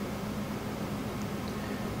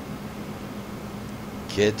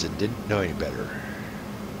 Kids and didn't know any better.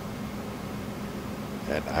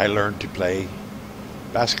 And I learned to play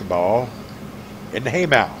basketball in the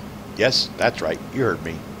haymow. Yes, that's right. You heard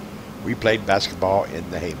me. We played basketball in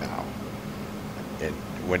the haymow. And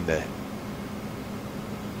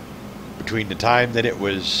between the time that it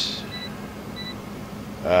was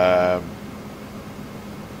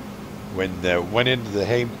when the one end of the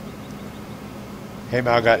haymow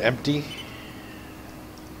got empty,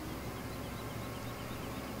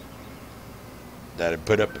 that had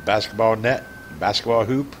put up a basketball net, a basketball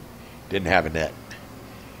hoop, didn't have a net.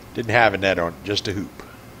 Didn't have a net on, just a hoop.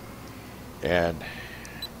 And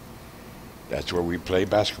that's where we played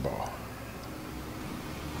basketball.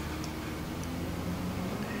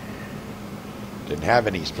 Didn't have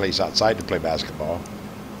any place outside to play basketball.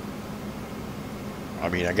 I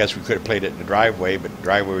mean, I guess we could have played it in the driveway, but the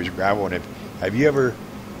driveway was gravel. And have you ever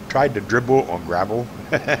tried to dribble on gravel?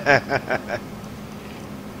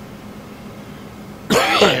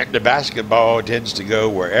 The basketball tends to go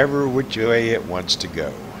wherever which way it wants to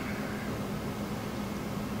go.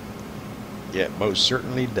 Yeah, it most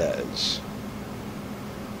certainly does.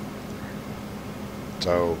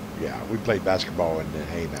 So, yeah, we played basketball in the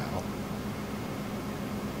haymow.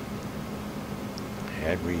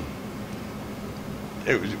 And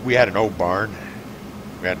we had an old barn.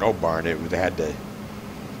 We had an old barn. It had the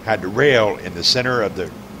rail in the center of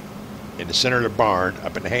the barn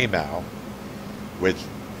up in the haymow, with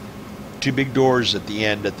 2 big doors at the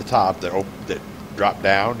end, at the top, that dropped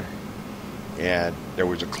down, and there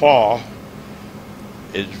was a claw.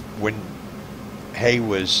 Is when hay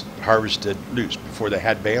was harvested loose before they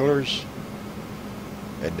had balers,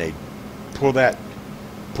 and they'd pull that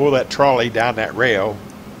trolley down that rail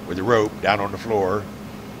with a rope down on the floor,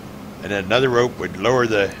 and then another rope would lower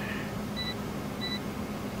the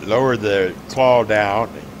claw down,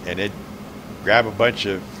 and it'd grab a bunch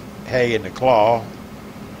of hay in the claw,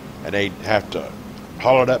 and they'd have to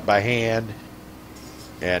haul it up by hand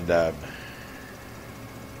and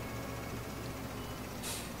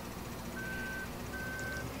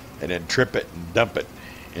then trip it and dump it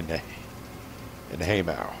in the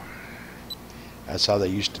haymow. That's how they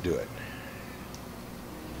used to do it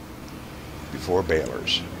before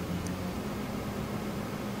balers.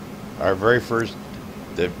 The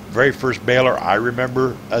very first baler I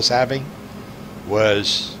remember us having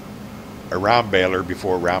was a round baler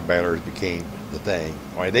before round balers became the thing.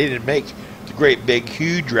 Why, they didn't make the great big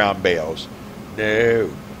huge round bales. No,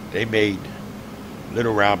 they made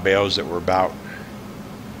little round bales that were about,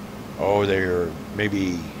 they were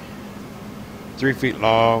maybe 3 feet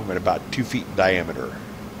long and about 2 feet in diameter.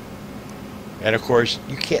 And of course,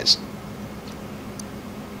 you can't.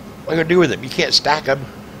 What are you gonna do with them? You can't stack them.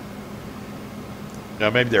 No,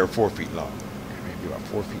 maybe they were 4 feet long. Maybe about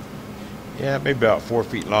 4 feet. yeah, maybe about 4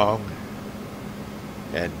 feet long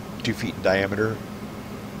and 2 feet in diameter.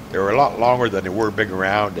 They were a lot longer than they were big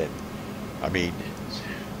around, and I mean,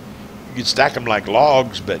 you could stack them like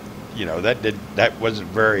logs, but you know that wasn't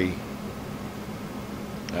very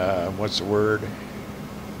what's the word?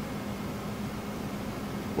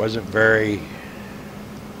 Wasn't very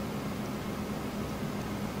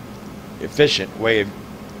efficient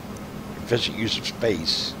use of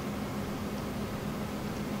space.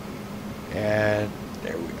 And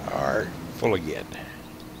there we are, full again.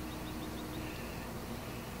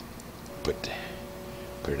 Put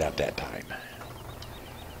it out that time.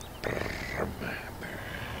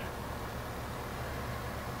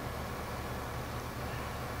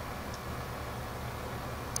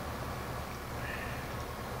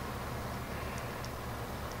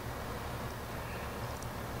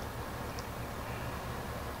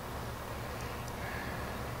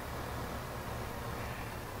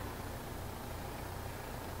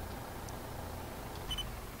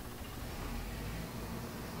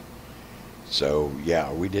 So yeah,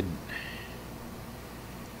 so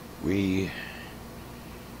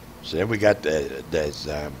then we got this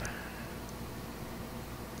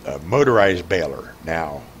motorized baler.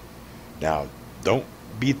 Now don't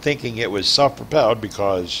be thinking it was self-propelled,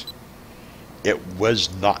 because it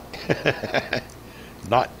was not.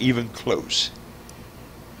 Not even close.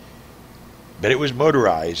 But it was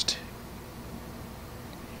motorized.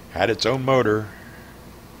 Had its own motor.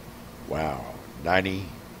 Wow, 98%.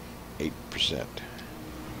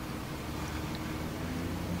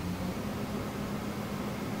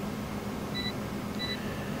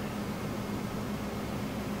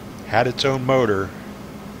 Had its own motor,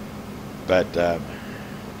 but it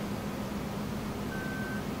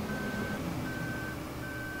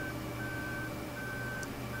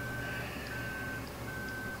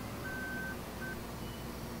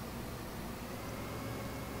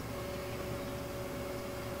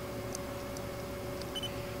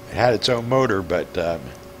had its own motor, but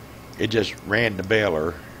it just ran the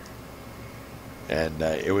baler, and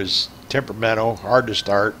it was temperamental, hard to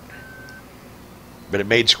start, but it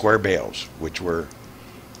made square bales, which were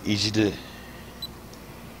easy to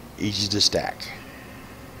stack.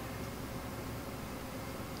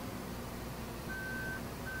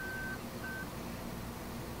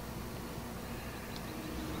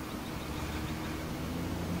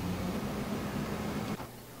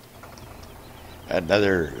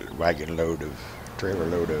 Another trailer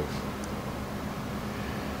load of.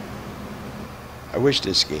 I wish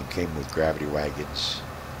this game came with gravity wagons.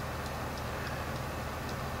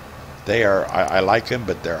 They are, I like them,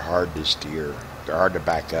 but they're hard to steer. They're hard to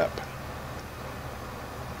back up.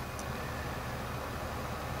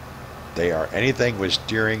 They are, anything with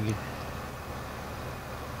steering,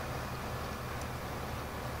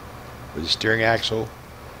 with a steering axle,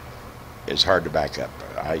 is hard to back up.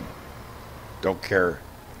 I don't care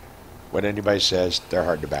what anybody says, they're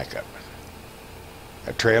hard to back up.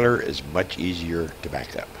 A trailer is much easier to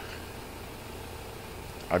back up.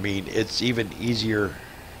 I mean, it's even easier.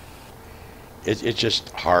 It's just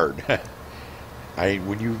hard.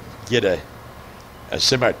 When you get a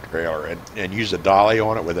semi-trailer and use a dolly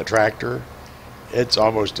on it with a tractor, it's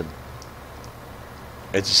almost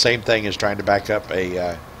it's the same thing as trying to back up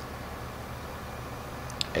a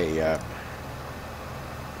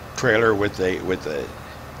trailer with a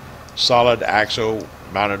solid axle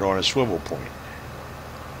mounted on a swivel point.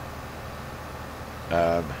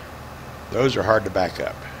 Those are hard to back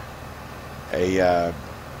up. A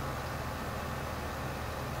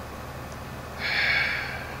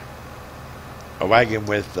wagon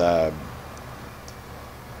with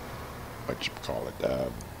what you call it, a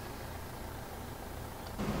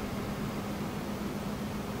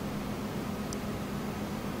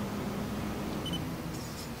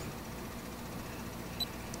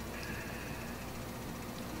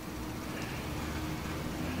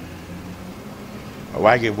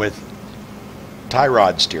wagon with tie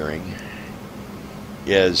rod steering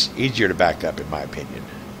is easier to back up, in my opinion.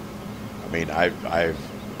 I mean, I've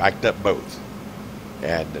backed up both.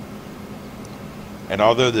 And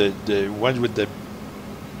although the ones with the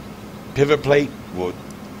pivot plate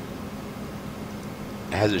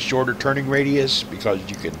has a shorter turning radius, because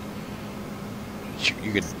you can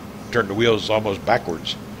turn the wheels almost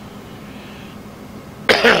backwards.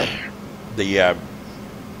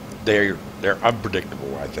 They're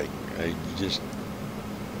unpredictable, I think.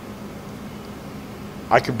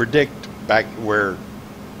 I can predict back where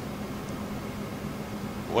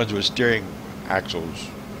ones with steering axles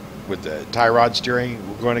with the tie rod steering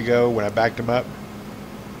were going to go when I backed them up.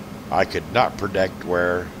 I could not predict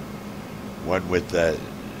where one with the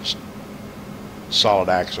solid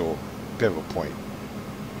axle pivot point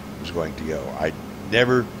was going to go. I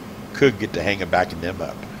never could get to hanging backing them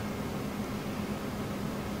up.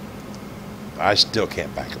 I still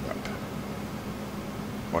can't back them up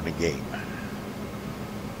on the game.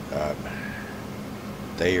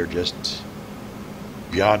 They are just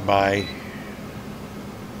beyond my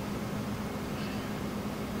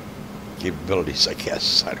capabilities, I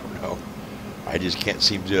guess. I don't know. I just can't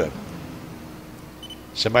seem to do it.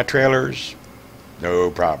 Semi-trailers,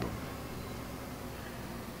 no problem.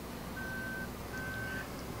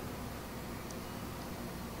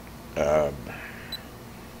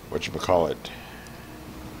 Whatchamacallit?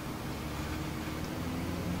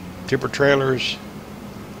 Tipper trailers,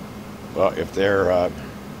 well, if they're a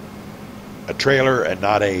trailer and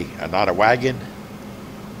not a wagon,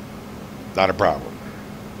 not a problem.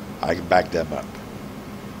 I can back them up.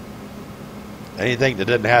 Anything that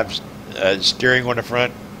doesn't have steering on the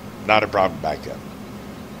front, not a problem to back up.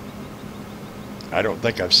 I don't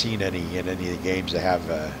think I've seen any in any of the games that have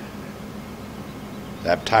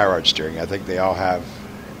tie rod steering. I think they all have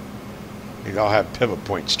pivot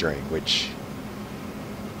point steering, which,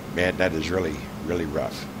 man, that is really, really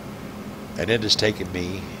rough. And it has taken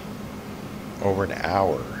me over an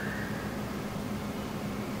hour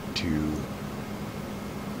to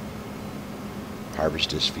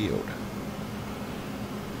harvest this field.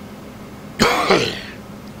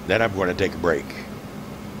 Then I'm going to take a break.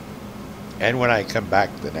 And when I come back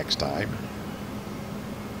the next time,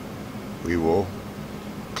 we will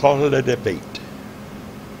call it a debate.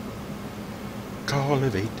 Call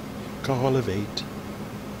of eight, call of eight.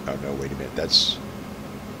 Oh no, wait a minute,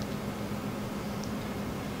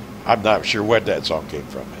 I'm not sure what that song came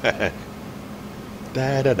from.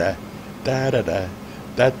 Da da da, da da da,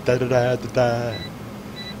 da da da da da da.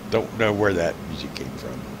 Don't know where that music came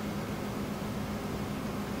from.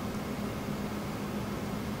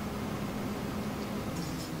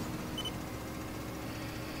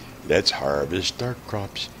 Let's harvest our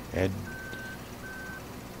crops and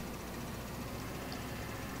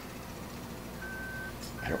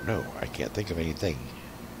I don't know. I can't think of anything.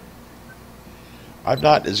 I'm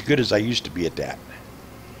not as good as I used to be at that.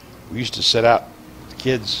 We used to set out the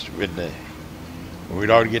kids when we'd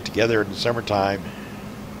all get together in the summertime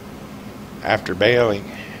after baling.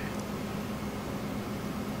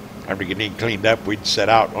 After getting cleaned up, we'd set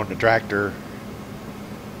out on the tractor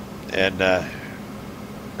and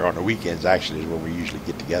or on the weekends actually is when we usually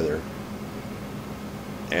get together.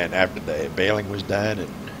 And after the baling was done, and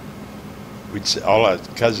all our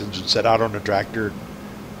cousins would set out on the tractor.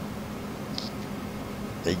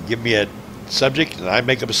 They'd give me a subject and I'd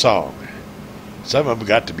make up a song. Some of them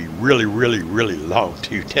got to be really, really, really long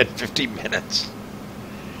too, 10, 15 minutes.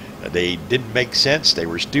 They didn't make sense, they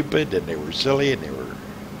were stupid, and they were silly, and they were...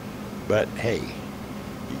 But hey,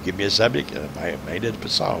 you give me a subject and I made it up a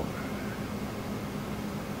song.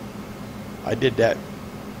 I did that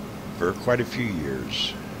for quite a few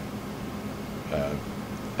years.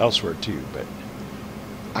 Elsewhere too, but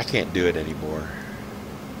I can't do it anymore.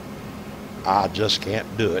 I just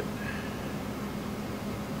can't do it.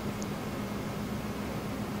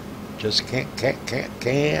 Just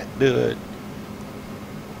can't do it.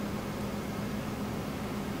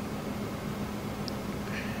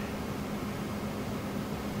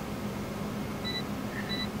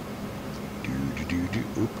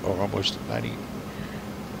 Oop, oh, almost at 90.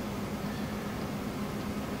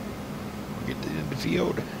 Get it in the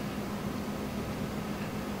field.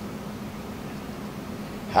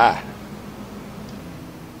 Ha!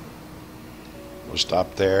 We'll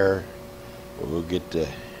stop there. We'll get to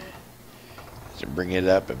bring it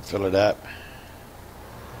up and fill it up.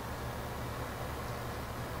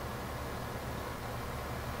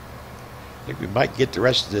 I think we might get the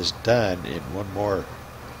rest of this done in one more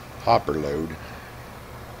hopper load.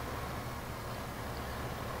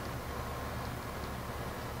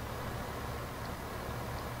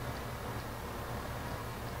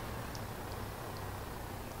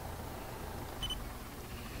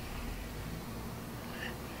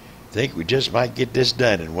 I think we just might get this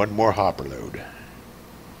done in one more hopper load.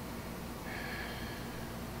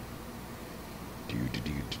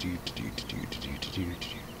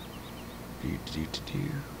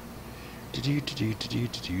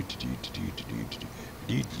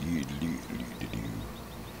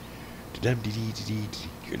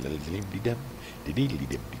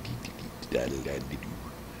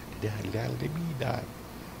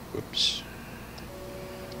 Whoops.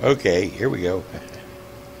 Okay, here we go.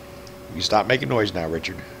 You stop making noise now,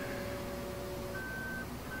 Richard.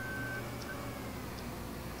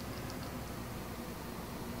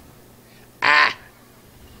 Ah!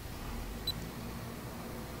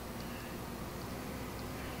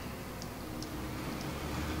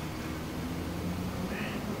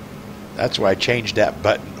 That's why I changed that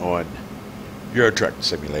button on Euro Truck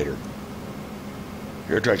Simulator.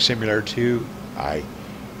 Euro Truck Simulator 2, I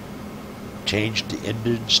changed the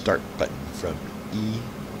engine start button from E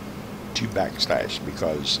to backslash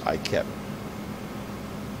because I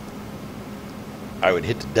would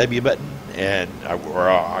hit the W button and I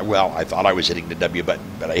thought I was hitting the W button,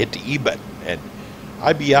 but I hit the E button and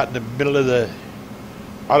I'd be out in the middle of the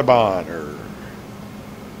Autobahn or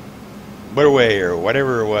motorway or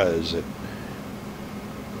whatever it was.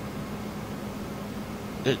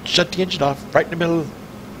 It shut the engine off right in the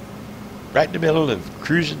middle of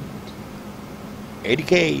cruising 80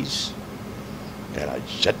 Ks, and I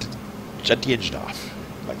shut the engine off.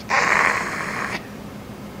 Like,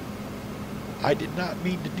 I did not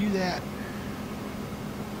mean to do that.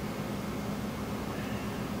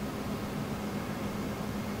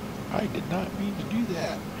 I did not mean to do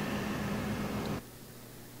that.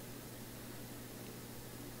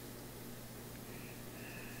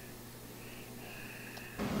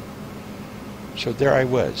 So there I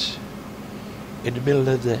was, in the middle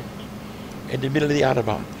of the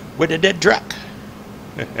Autobahn with a dead truck.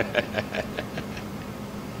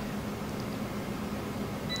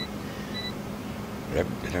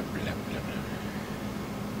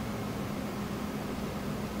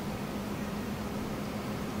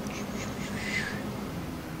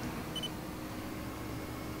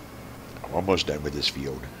 I'm almost done with this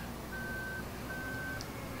field.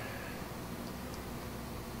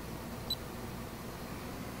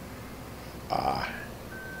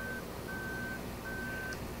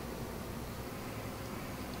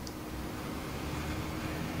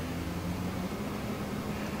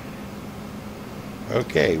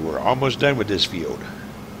 Okay, we're almost done with this field.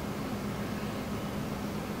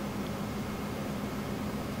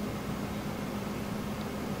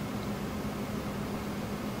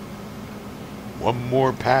 One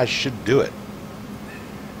more pass should do it.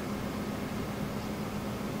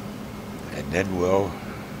 And then we'll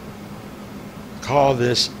call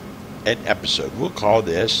this an episode. We'll call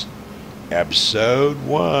this episode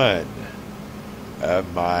 1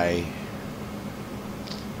 of my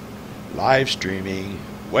live streaming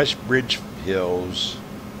Westbridge Hills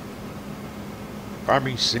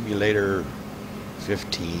Farming Simulator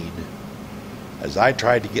 15 as I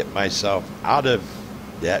tried to get myself out of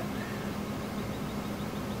debt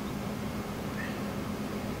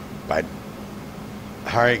by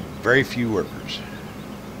hiring very few workers.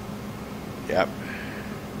 Yep,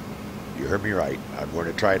 you heard me right. I'm going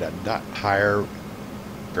to try to not hire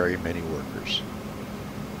very many workers.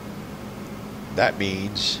 That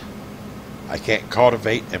means I can't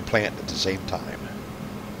cultivate and plant at the same time.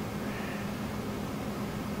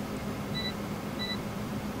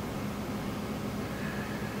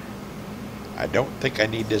 I don't think I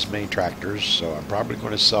need this many tractors, so I'm probably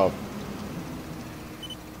going to sell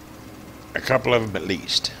a couple of them at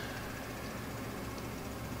least.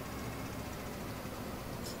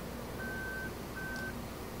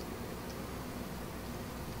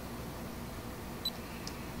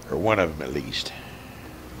 Or one of them at least.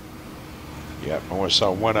 Yep, I want to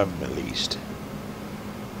sell one of them at least.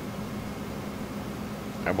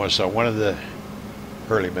 I want to sell one of the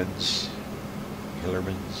Hillermans. I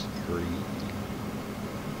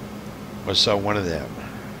want to sell one of them.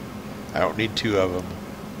 I don't need two of them.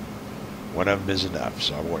 One of them is enough.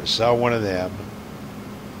 So I want to sell one of them.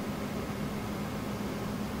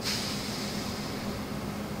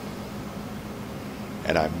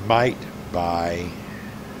 And I might buy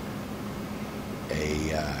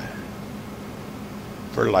a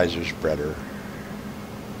fertilizer spreader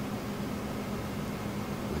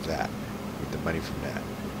with that, with the money from that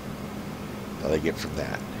I get from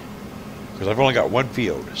that, because I've only got one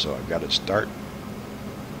field, so I've got to start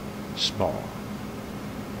small.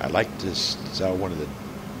 I'd like to sell one of the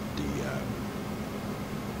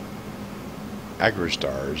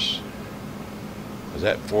AgroStars. Was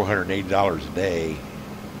that $480 a day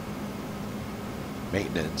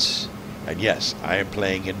maintenance? And yes, I am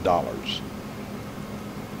playing in dollars.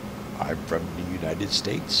 I'm from the United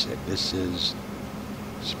States, and this is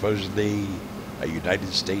supposedly a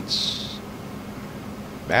United States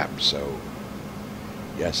map, so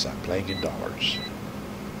yes, I'm playing in dollars.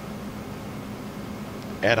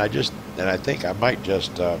 And I think I might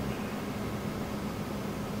just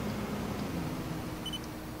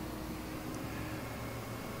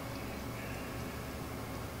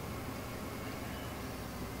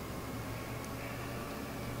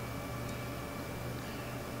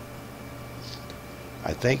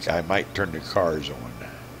I think I might turn the cars on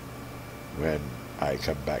when I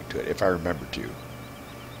come back to it, if I remember to.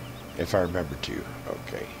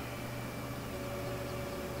 Okay.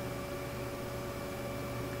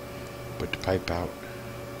 Put the pipe out.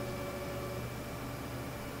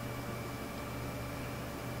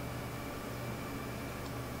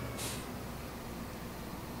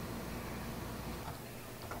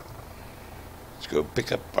 Let's go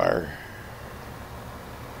pick up our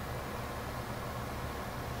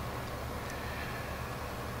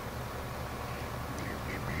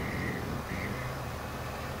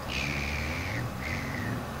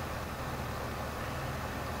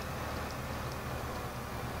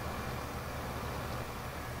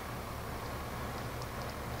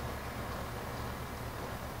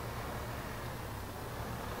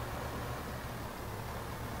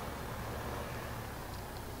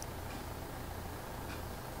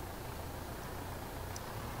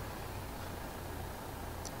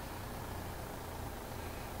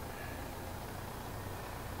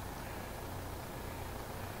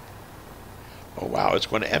oh wow, it's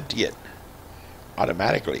going to empty it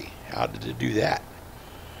automatically. How did it do that?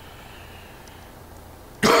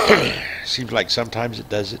 Seems like sometimes it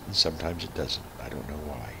does it and sometimes it doesn't. I don't know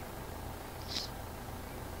why.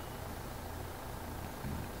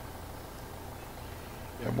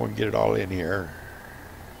 I'm going to get it all in here.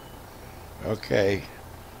 Okay,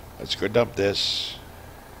 let's go dump this.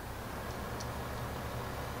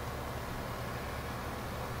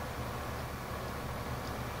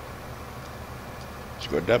 Let's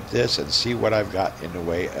go dump this and see what I've got in the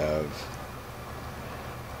way of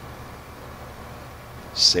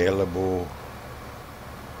saleable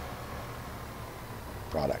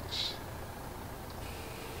products.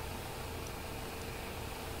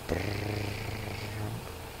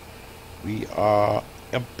 We are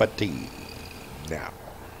empty now.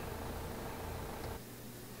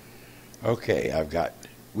 Okay, I've got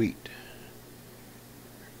wheat.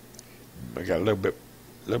 I got a little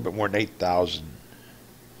bit more than 8,000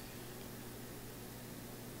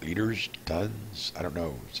 liters, tons. I don't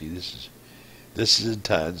know. See, this is in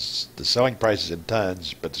tons. The selling price is in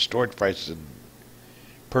tons, but the storage price is in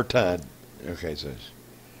per ton. Okay, so it's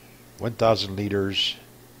 1,000 liters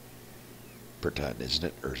per ton, isn't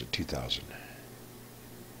it? Or is it 2,000?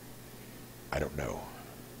 I don't know.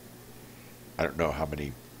 I don't know how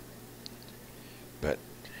many, but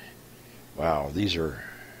wow, these are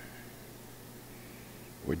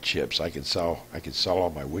wood chips. I can sell all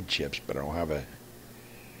my wood chips, but I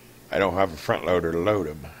don't have a front loader to load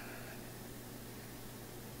them.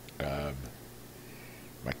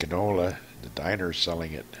 My canola, the diner's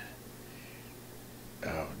selling it.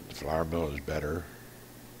 The flour mill is better.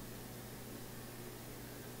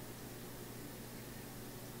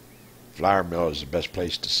 Flour mill is the best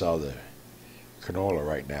place to sell the canola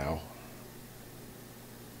right now.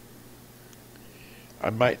 I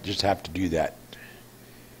might just have to do that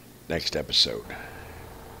next episode.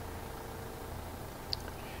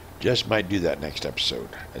 Just might do that next episode.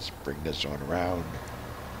 Let's bring this on around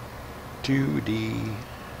 2D.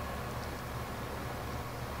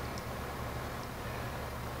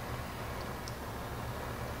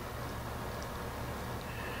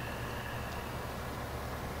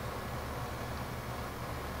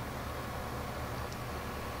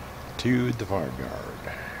 To the farmyard.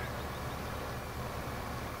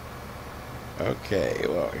 Okay,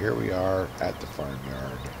 well, here we are at the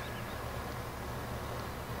farmyard.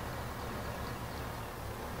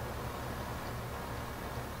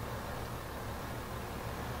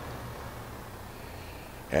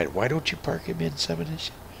 And why don't you park him in some of this?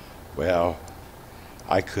 Well,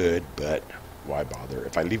 I could, but why bother?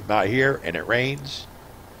 If I leave him out here and it rains,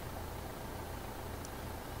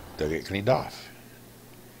 they'll get cleaned off.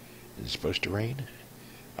 Is it supposed to rain?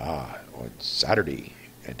 On Saturday,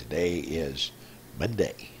 and today is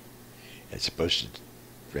Monday. It's supposed to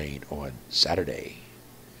rain on Saturday,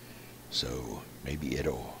 so maybe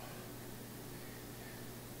it'll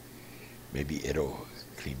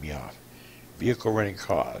clean me off. Vehicle running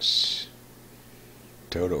costs.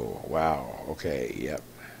 Total. Wow. Okay. Yep.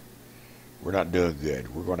 We're not doing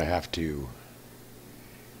good. We're going to have to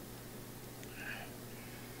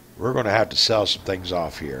sell some things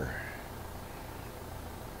off here.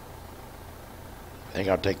 I think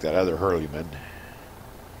I'll take that other Hurleyman.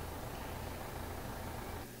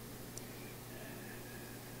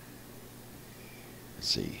 Let's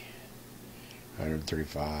see.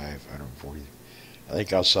 135, 140. I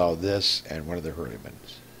think I'll sell this and one of the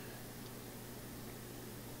Hurleymans.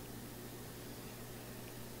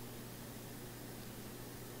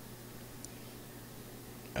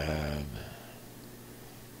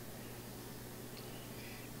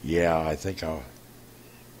 Yeah, I think I'll.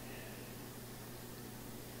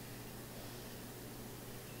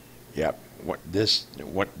 Yep, this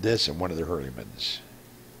and one of the Hurleymans.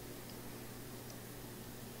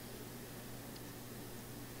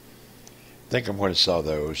 think I'm going to sell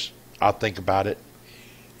those. I'll think about it.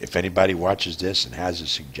 If anybody watches this and has a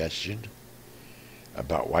suggestion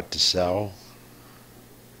about what to sell,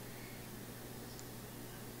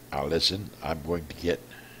 I'll listen. I'm going to get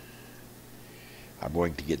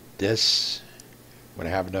this when I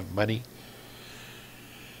have enough money.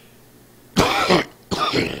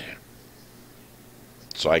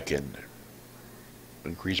 So I can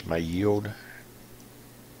increase my yield.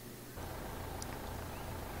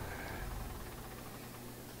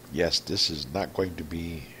 Yes, this is not going to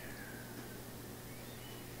be.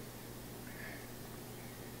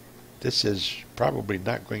 This is probably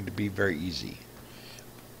not going to be very easy.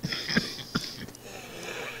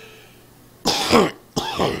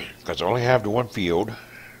 Because I only have the one field,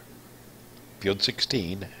 field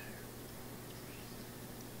 16.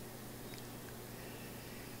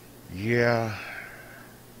 Yeah.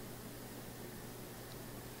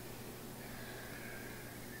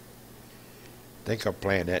 I think I'll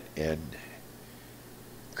plant it in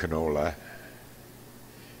canola.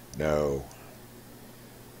 No.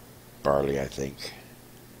 Barley, I think.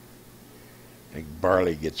 I think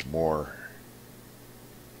barley gets more.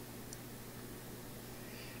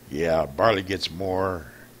 Yeah, barley gets more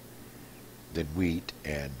than wheat,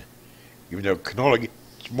 and even though canola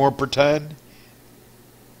gets more per ton,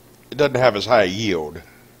 it doesn't have as high a yield.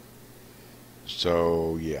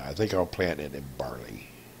 So, yeah, I think I'll plant it in barley.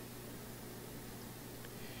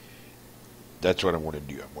 That's what I want to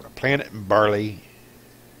do. I'm going to plant it in barley.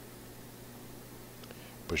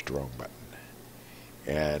 Pushed the wrong button.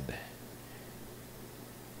 And,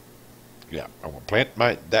 yeah, I want to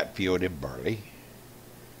plant that field in barley.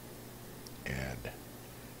 And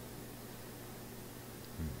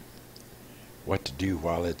what to do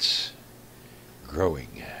while it's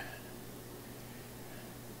growing.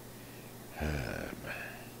 Hum.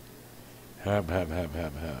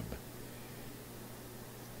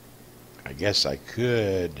 I guess I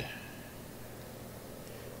could.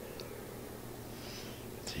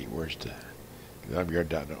 Let's see, where's the? I'm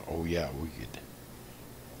down. Oh yeah, we could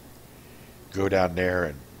go down there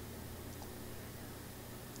and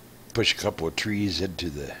push a couple of trees into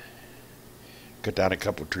the. Cut down a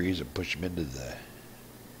couple of trees and push them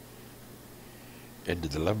into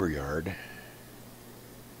the lumber yard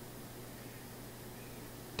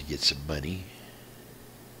to get some money.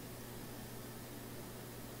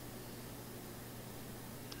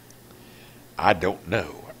 I don't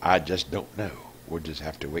know. I just don't know. We'll just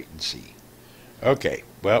have to wait and see. Okay,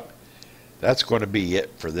 well, that's going to be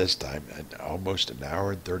it for this time. Almost an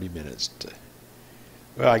hour and 30 minutes.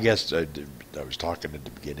 Well, I guess I was talking at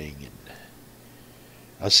the beginning, and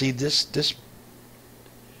I see this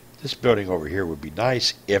building over here would be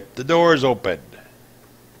nice if the doors opened.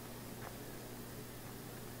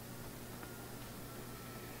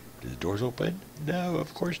 Do the doors open? No,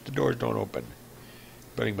 of course the doors don't open.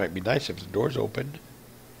 Building might be nice if the doors opened.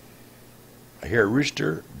 I hear a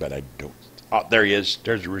rooster, but I don't. Oh, there he is.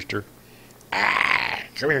 There's a rooster. Ah,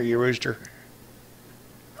 come here, you rooster.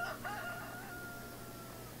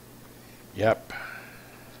 Yep.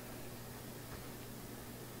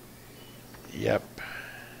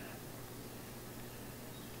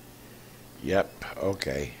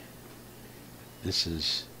 Okay.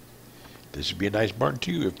 This would be a nice barn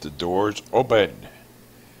too if the doors open.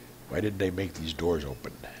 Why didn't they make these doors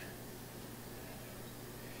open?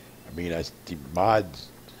 I mean, the mods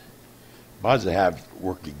that have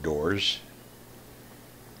working doors,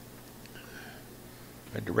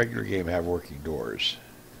 and the regular game have working doors.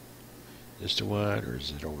 This the one, or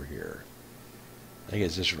is it over here? I think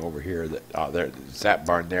it's this one over here. It's that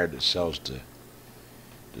barn there that sells the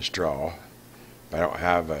straw. But I don't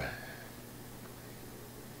have a.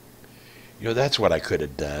 You know, that's what I could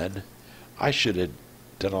have done. I should have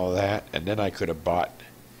done all that, and then I could have bought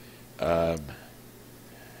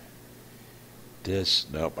this.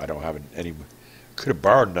 Nope, I don't have any. Could have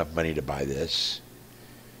borrowed enough money to buy this.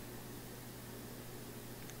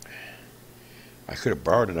 I could have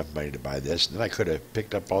borrowed enough money to buy this, and then I could have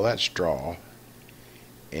picked up all that straw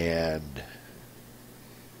and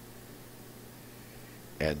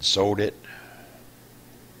sold it.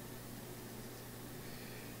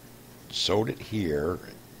 Sold it here.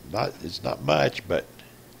 It's not much, but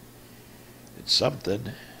it's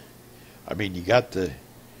something. I mean, you got the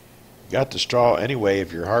straw anyway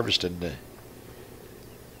if you're harvesting the.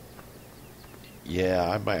 Yeah,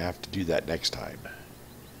 I might have to do that next time.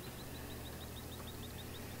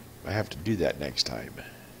 I have to do that next time.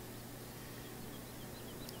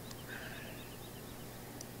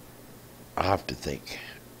 I'll have to think.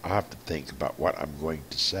 I'll have to think about what I'm going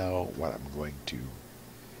to sell, what I'm going to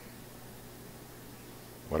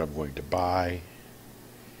what I'm going to buy,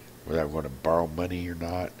 whether I'm going to borrow money or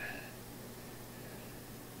not.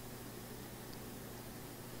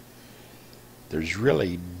 There's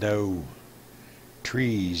really no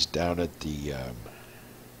trees down at the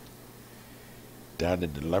down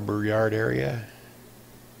in the lumber yard area,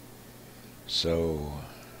 so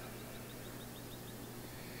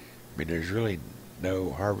I mean there's really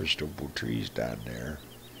no harvestable trees down there.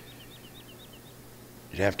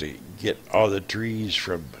 You'd have to get all the trees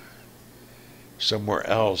from somewhere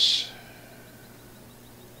else.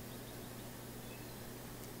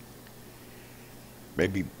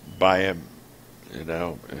 Maybe buy them, you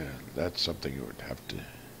know. That's something you would have to.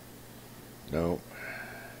 No.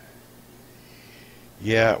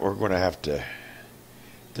 Yeah, we're going to have to.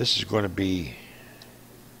 This is going to be.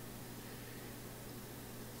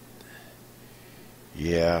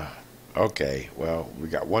 Yeah. Okay. Well, we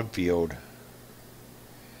got one field.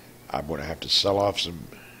 I'm going to have to sell off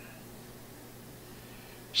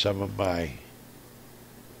some of my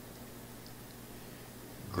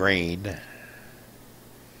grain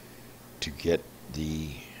to get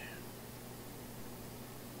the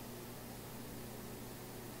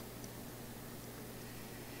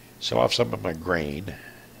sell off some of my grain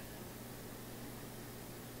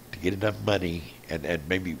to get enough money and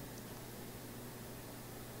maybe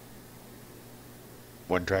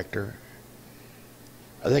one tractor.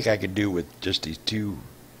 I think I can do with just these two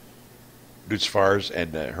Lutzfars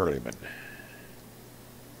and Hurleyman.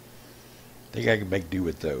 I think I can make do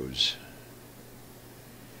with those.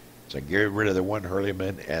 So I get rid of the one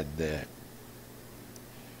Hurleyman and the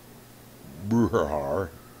Bruhar,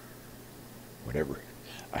 whatever.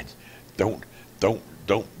 I don't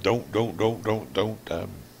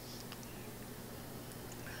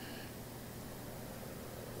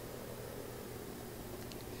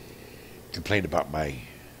complain about my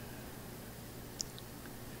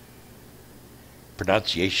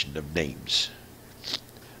pronunciation of names.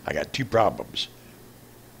 I got two problems.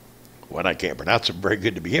 One, I can't pronounce them very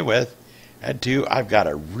good to begin with, and two, I've got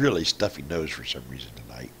a really stuffy nose for some reason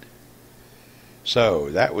tonight. So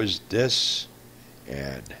that was this,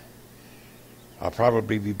 and I'll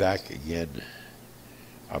probably be back again.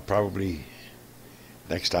 I'll probably,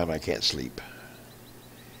 next time I can't sleep,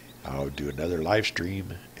 I'll do another live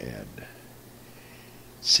stream and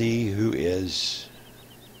see who is,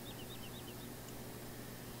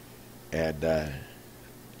 and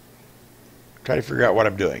try to figure out what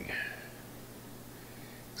I'm doing,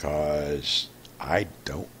 because I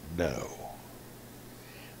don't know.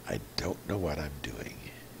 I don't know what I'm doing.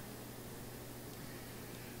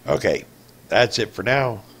 Okay, that's it for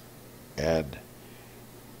now, and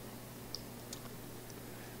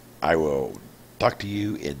I will talk to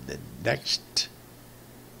you in the next,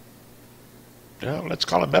 well, let's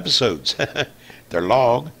call them episodes. They're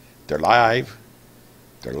long, they're live,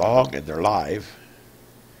 they're long and they're live.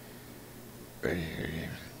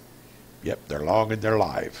 Yep, they're long and they're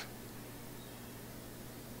live.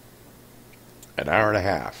 An hour and a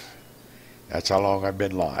half. That's how long I've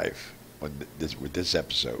been live with this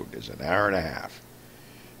episode, is an hour and a half.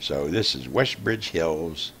 So this is Westbridge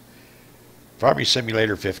Hills, Farming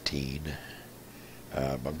Simulator 15.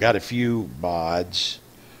 I've got a few mods.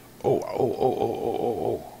 Did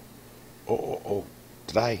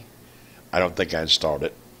I? I don't think I installed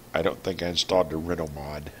it. I don't think I installed the rental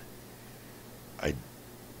mod. I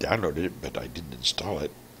downloaded it, but I didn't install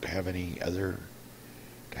it. To have any?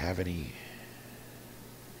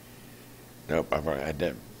 Nope, I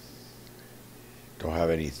don't have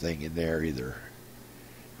anything in there either.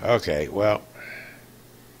 Okay, well,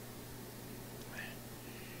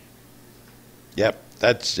 yep,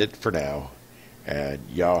 that's it for now. And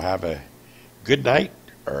y'all have a good night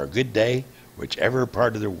or a good day, whatever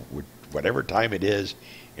time it is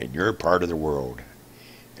in your part of the world.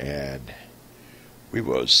 And we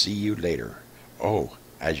will see you later. Oh,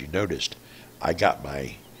 as you noticed, I got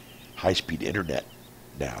my high-speed internet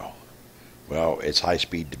now. Well, it's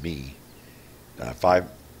high-speed to me. 5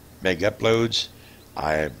 meg uploads.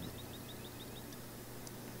 I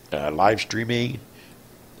am live streaming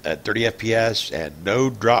at 30 FPS and no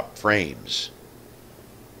drop frames.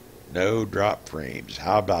 No drop frames.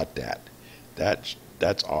 How about that? That's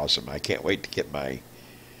awesome. I can't wait to get my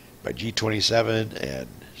G27 and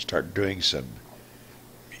start doing some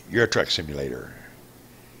Euro Truck Simulator.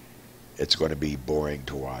 It's going to be boring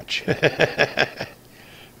to watch.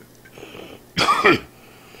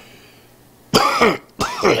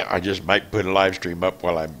 I just might put a live stream up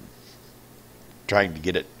while I'm trying to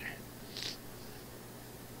get it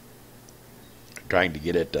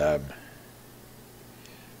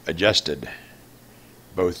adjusted,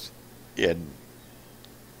 both in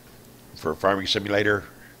for Farming Simulator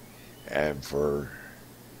and for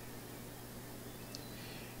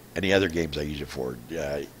any other games I use it for.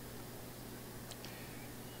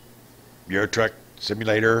 Euro Truck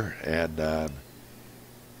Simulator, and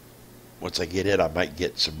once I get it, I might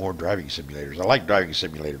get some more driving simulators. I like driving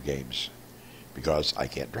simulator games because I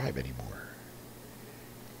can't drive anymore.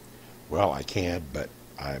 Well, I can, but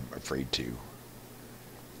I'm afraid to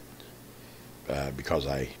because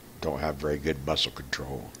I don't have very good muscle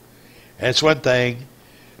control. And it's one thing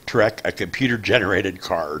to wreck a computer-generated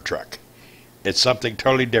car or truck. It's something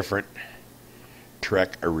totally different to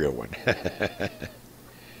wreck a real one.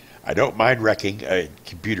 I don't mind wrecking a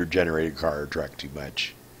computer-generated car or truck too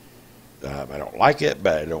much. I don't like it,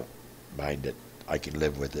 but I don't mind it. I can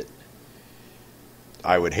live with it.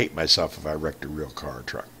 I would hate myself if I wrecked a real car or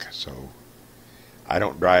truck. So I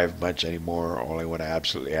don't drive much anymore, only when I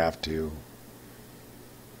absolutely have to.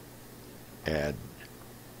 And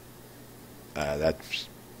that's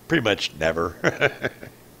pretty much never.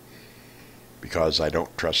 Because I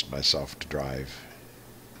don't trust myself to drive.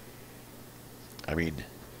 I mean,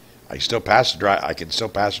 I can still pass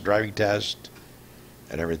the driving test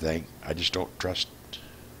and everything. I just don't trust.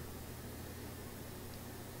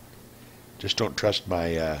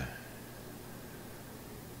 My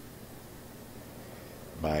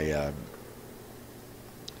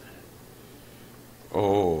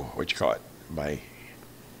what you call it? My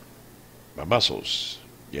muscles.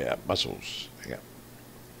 Yeah, muscles. Yeah.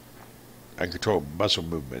 I control muscle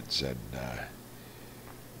movements, and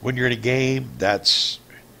when you're in a game, that's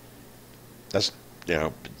it's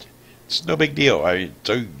no big deal.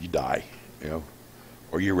 So you die,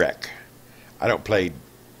 or you wreck. I don't play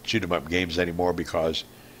shoot 'em up games anymore because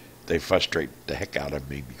they frustrate the heck out of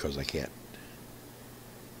me because I can't.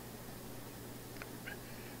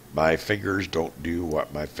 My fingers don't do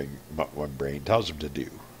what my brain tells them to do,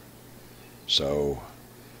 so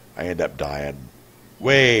I end up dying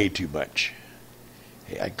way too much.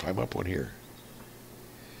 Hey, I can climb up one here.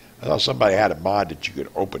 I thought somebody had a mod that you could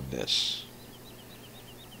open this.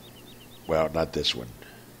 Well, not this one.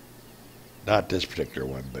 Not this particular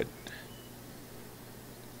one, but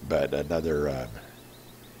another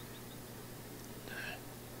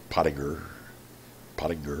Pottinger.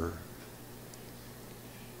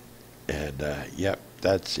 And yep,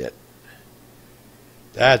 that's it.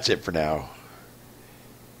 That's it for now.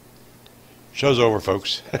 Show's over,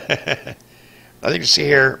 folks. Nothing to see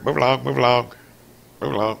here. Move along.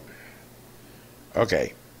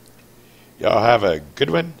 Okay. Y'all have a good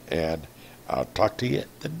one, and I'll talk to you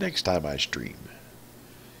the next time I stream.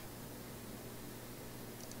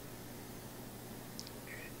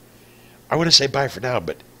 I want to say bye for now,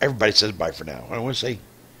 but everybody says bye for now. I want to say,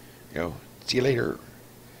 see you later.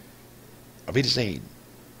 Auf Wiedersehen.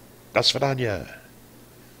 Das Vidania.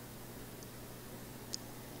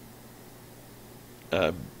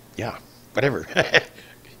 Yeah, whatever.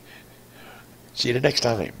 See you the next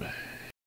time.